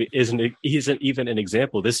 this isn't even an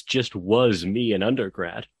example. This just was me in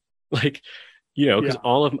undergrad. Like, because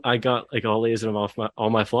I got like all A's in all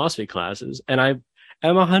my philosophy classes, and I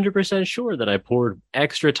am 100% sure that I poured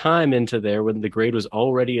extra time into there when the grade was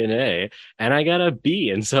already an A, and I got a B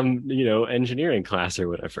in some, engineering class or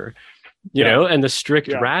whatever. And the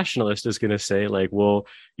strict rationalist is going to say like, well,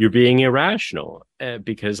 you're being irrational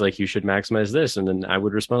because like you should maximize this. And then I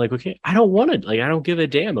would respond like, okay, I don't want to, like, I don't give a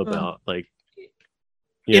damn about like,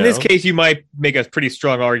 in this case, you might make a pretty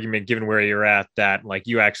strong argument given where you're at that like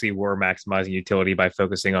you actually were maximizing utility by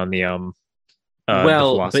focusing on the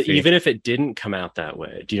but even if it didn't come out that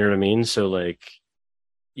way, do you know what I mean? So like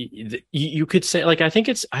you could say like, I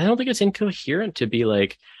don't think it's incoherent to be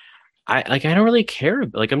like, I don't really care.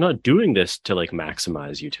 Like, I'm not doing this to like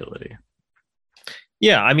maximize utility.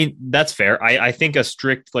 Yeah, I mean, that's fair. I think a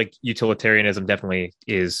strict like utilitarianism definitely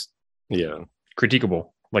is critiquable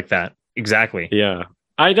like that. Exactly. Yeah,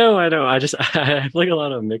 I know. I have like a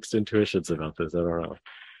lot of mixed intuitions about this. I don't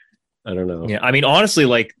know. Yeah, I mean, honestly,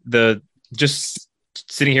 like just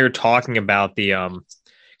sitting here talking about the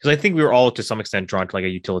because I think we were all to some extent drawn to like a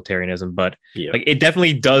utilitarianism, but like it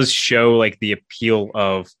definitely does show like the appeal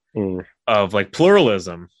of like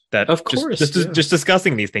pluralism, that of course just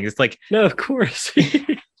discussing these things, it's like, no, of course.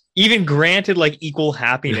 Even granted like equal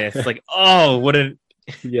happiness, like, oh, what a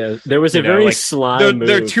there was a very like, sly move.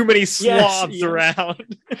 There are too many slobs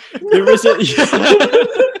around. There was a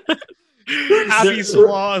happy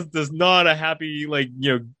sloths does not a happy like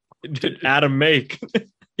Adam make.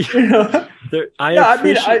 It's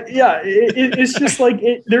just like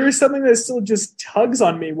there is something that still just tugs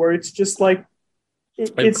on me where it's just like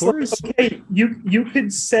it's like, okay, you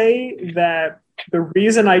could say that the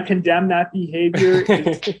reason I condemn that behavior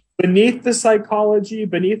is beneath the psychology,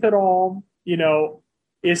 beneath it all,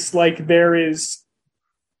 it's like there is,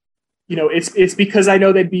 it's because I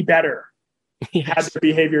know they'd be better had their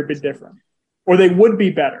behavior been different, or they would be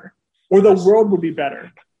better, or the world would be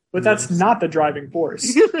better. But that's not the driving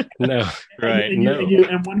force. No, right.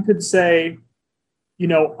 And one could say,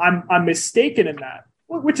 I'm mistaken in that,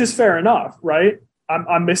 which is fair enough, right?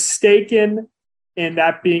 I'm mistaken in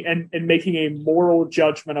that being and making a moral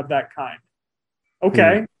judgment of that kind.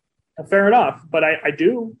 Okay, fair enough. But I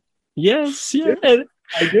do. Yes, yeah, and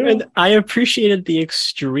I do. And I appreciated the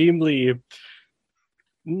extremely,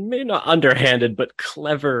 maybe not underhanded, but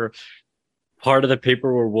clever part of the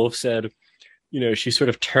paper where Wolf said, she sort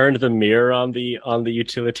of turned the mirror on the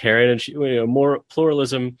utilitarian, and she, more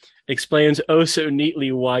pluralism explains oh so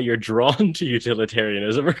neatly why you're drawn to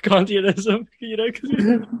utilitarianism or Kantianism.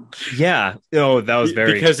 Yeah. Oh, that was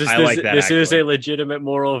very. Because this is a actually. legitimate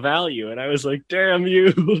moral value, and I was like, damn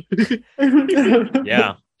you.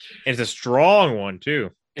 Yeah, and it's a strong one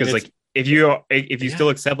too, because like if you still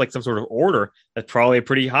accept like some sort of order, that's probably a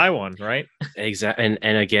pretty high one, right? Exactly.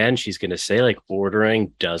 And again, she's going to say like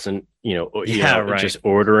ordering doesn't, right. Just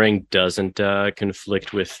ordering doesn't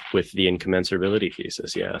conflict with the incommensurability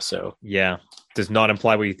thesis. Yeah. So does not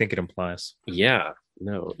imply what you think it implies. Yeah.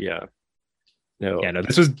 No. Yeah. No. Yeah. No.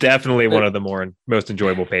 This was definitely one of the most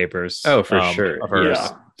enjoyable papers. Oh, for sure. Of hers.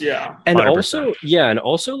 Yeah. And 100%.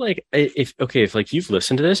 also like if like you've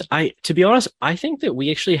listened to this, to be honest, I think that we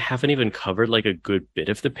actually haven't even covered like a good bit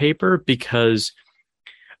of the paper, because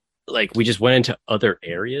like we just went into other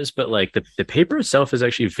areas, but like the paper itself is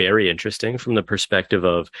actually very interesting from the perspective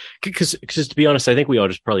of, because to be honest, I think we all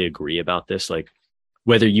just probably agree about this. Like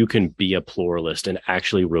whether you can be a pluralist and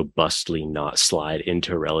actually robustly not slide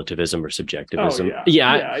into relativism or subjectivism.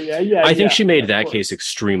 I think she made that case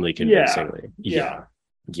extremely convincingly. Yeah.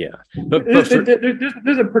 But there's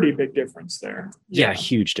a pretty big difference there. Yeah,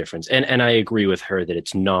 huge difference. And I agree with her that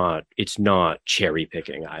it's not cherry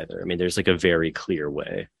picking either. I mean, there's like a very clear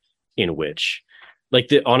way in which, like,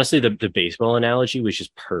 honestly, the baseball analogy was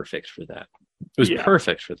just perfect for that. It was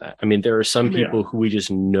perfect for that. I mean, there are some people who we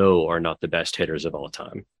just know are not the best hitters of all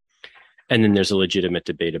time. And then there's a legitimate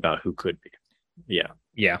debate about who could be. Yeah.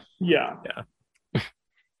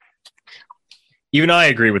 Even I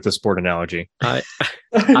agree with the sport analogy. I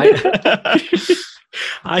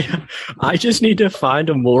just need to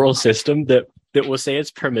find a moral system that will say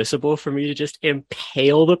it's permissible for me to just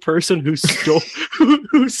impale the person who stole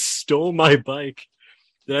who stole my bike.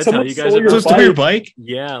 Did I tell you guys about your bike?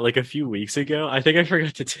 Yeah, like a few weeks ago. I think I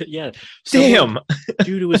forgot to Damn.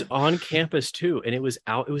 Dude, it was on campus too, and it was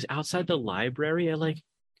outside the library at like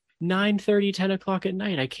 9:30, 10 o'clock at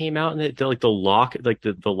night. I came out and the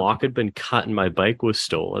lock had been cut and my bike was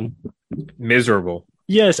stolen. Miserable.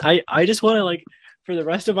 Yes, I just want to, like, for the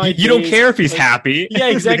rest of my you don't care if he's happy. Yeah,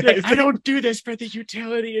 exactly. I don't do this for the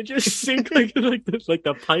utility and just sink like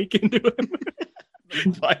the pike into him.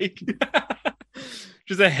 Bike.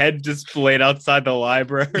 Just a head displayed outside the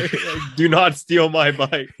library. Like, do not steal my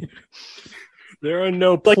bike. There are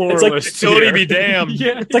no pluralists. It's like utility be damned.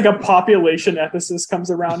 Yeah. It's like a population ethicist comes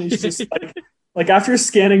around. He's just like after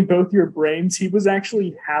scanning both your brains, he was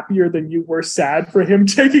actually happier than you were sad for him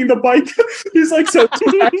taking the bike. He's like, so it's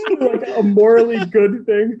actually like a morally good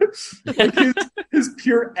thing. Like his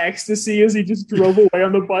pure ecstasy as he just drove away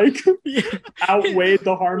on the bike outweighed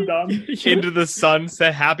the harm done. Into the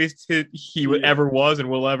sunset, happiest he ever was and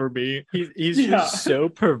will ever be. He's just so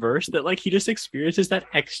perverse that, like, he just experiences that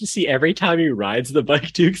ecstasy every time he rides the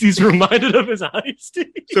bike too, because he's reminded of his eyes.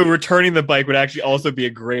 So returning the bike would actually also be a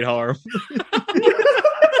great harm.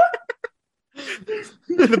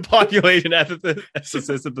 The population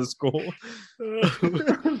ethicist at the school.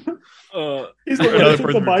 He's another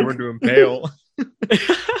person restored to impale.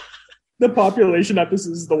 The population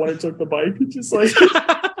ethicist is the one who took the bike. Just like,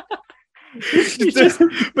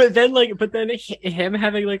 but then him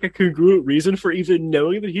having like a congruent reason for even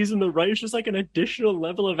knowing that he's in the right is just like an additional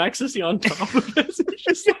level of ecstasy on top of this.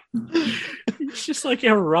 He's just like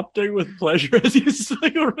erupting with pleasure as he's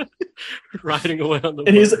like riding away on the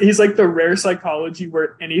and bike. He's like the rare psychology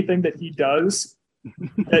where anything that he does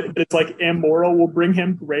that it's like immoral will bring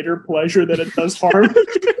him greater pleasure than it does harm.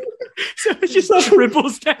 So it just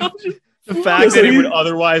triples down. The fact that it would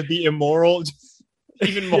otherwise be immoral, just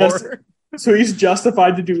even more. Yes. So he's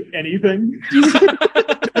justified to do anything.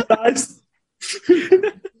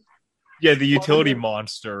 Yeah, the utility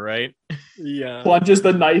monster, right? Yeah. Plunges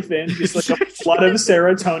the knife in, just like a flood of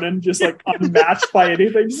serotonin, just like unmatched by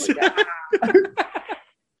anything.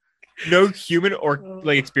 No human or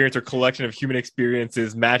like experience or collection of human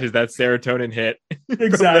experiences matches that serotonin hit.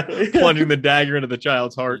 Exactly. Plunging the dagger into the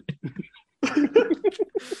child's heart.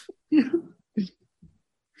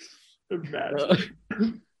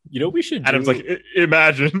 Imagine. You know what we should Adam's like,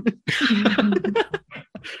 imagine.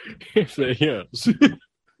 Yes.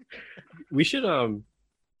 We should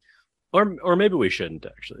or maybe we shouldn't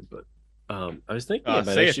actually, but I was thinking it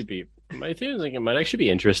might actually be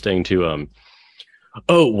interesting to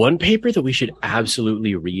one paper that we should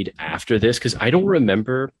absolutely read after this, because I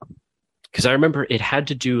remember it had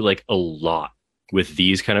to do like a lot with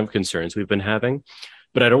these kind of concerns we've been having,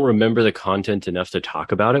 but I don't remember the content enough to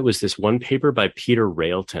talk about it. Was this one paper by Peter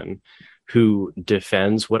Railton, who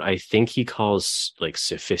defends what I think he calls like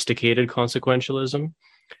sophisticated consequentialism.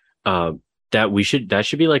 That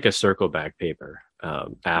should be like a circle back paper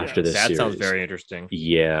after this series. That sounds very interesting.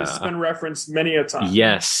 Yeah, it's been referenced many a time.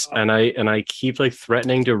 Yes, and I keep like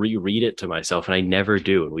threatening to reread it to myself, and I never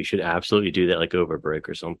do. And we should absolutely do that, like over break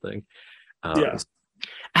or something. Yes.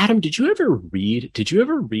 Adam, did you ever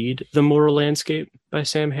read The Moral Landscape by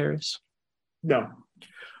Sam Harris? No.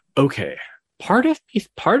 Okay. Part of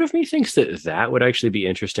me thinks that would actually be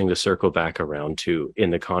interesting to circle back around to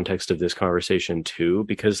in the context of this conversation too,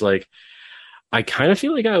 because like I kind of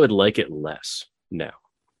feel like I would like it less now.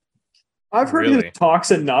 I've heard his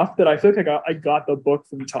talks enough that I feel like I got the book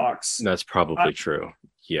from talks. That's probably true.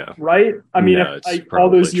 Yeah. Right? I mean, all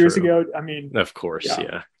those years ago, I mean, of course,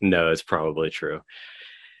 yeah. No, it's probably true.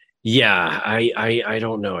 Yeah, I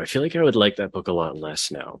don't know. I feel like I would like that book a lot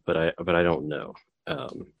less now, but I don't know.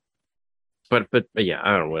 But yeah,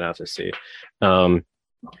 I don't know. We'll have to see.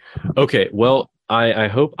 Okay, well, I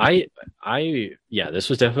hope this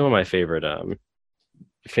was definitely one of my favorite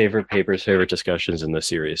favorite papers, favorite discussions in the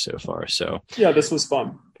series so far. So yeah, this was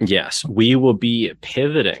fun. Yes, we will be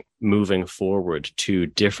pivoting moving forward to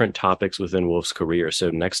different topics within Wolf's career.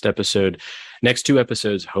 So next two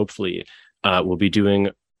episodes, hopefully, we'll be doing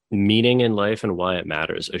Meaning in Life and Why It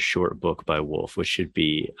Matters, a short book by Wolf, which should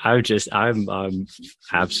be, I'm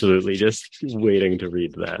absolutely just waiting to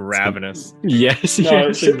read that. Ravenous. Yes. No,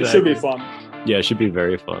 yes, it should be fun. Yeah, it should be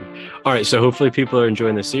very fun. All right, so hopefully people are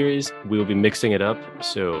enjoying the series. We will be mixing it up,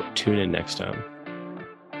 so tune in next time.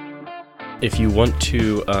 If you want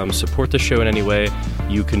to support the show in any way,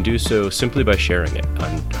 you can do so simply by sharing it.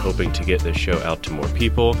 I'm hoping to get this show out to more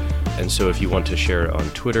people, and so if you want to share it on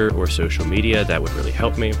Twitter or social media, that would really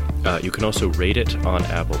help me. You can also rate it on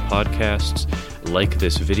Apple Podcasts, like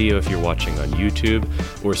this video if you're watching on YouTube,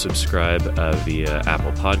 or subscribe via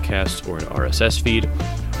Apple Podcasts or an RSS feed,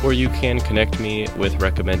 or you can connect me with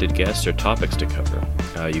recommended guests or topics to cover.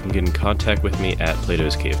 You can get in contact with me at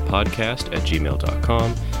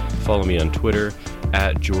platoscavepodcast@gmail.com. Follow me on Twitter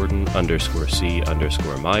at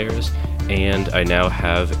Jordan_C_Myers. And I now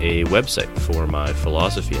have a website for my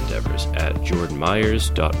philosophy endeavors at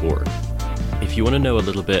jordanmyers.org. If you want to know a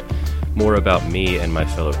little bit more about me and my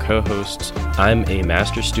fellow co-hosts, I'm a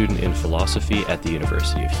master's student in philosophy at the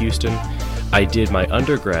University of Houston. I did my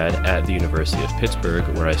undergrad at the University of Pittsburgh,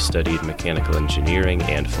 where I studied mechanical engineering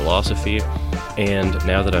and philosophy. And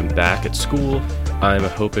now that I'm back at school, I'm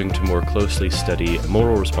hoping to more closely study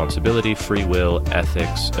moral responsibility, free will,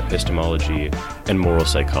 ethics, epistemology, and moral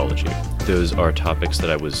psychology. Those are topics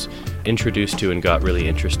that I was introduced to and got really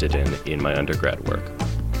interested in my undergrad work.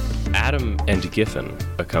 Adam and Giffen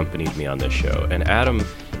accompanied me on this show, and Adam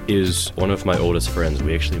is one of my oldest friends.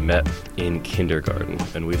 We actually met in kindergarten,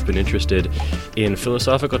 and we've been interested in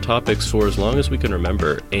philosophical topics for as long as we can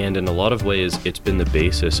remember, and in a lot of ways, it's been the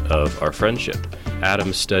basis of our friendship.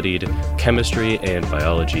 Adam studied chemistry and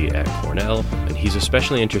biology at Cornell, and he's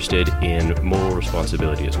especially interested in moral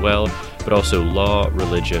responsibility as well, but also law,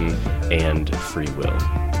 religion, and free will.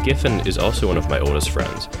 Giffen is also one of my oldest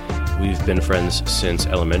friends. We've been friends since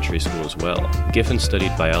elementary school as well. Giffen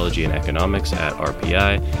studied biology and economics at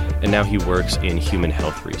RPI, and now he works in human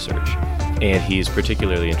health research. And he's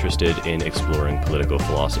particularly interested in exploring political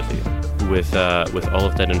philosophy. With all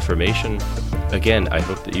of that information, again, I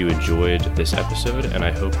hope that you enjoyed this episode, and I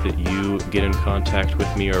hope that you get in contact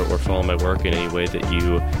with me or follow my work in any way that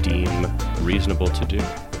you deem reasonable to do.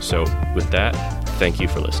 So with that, thank you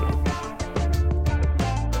for listening.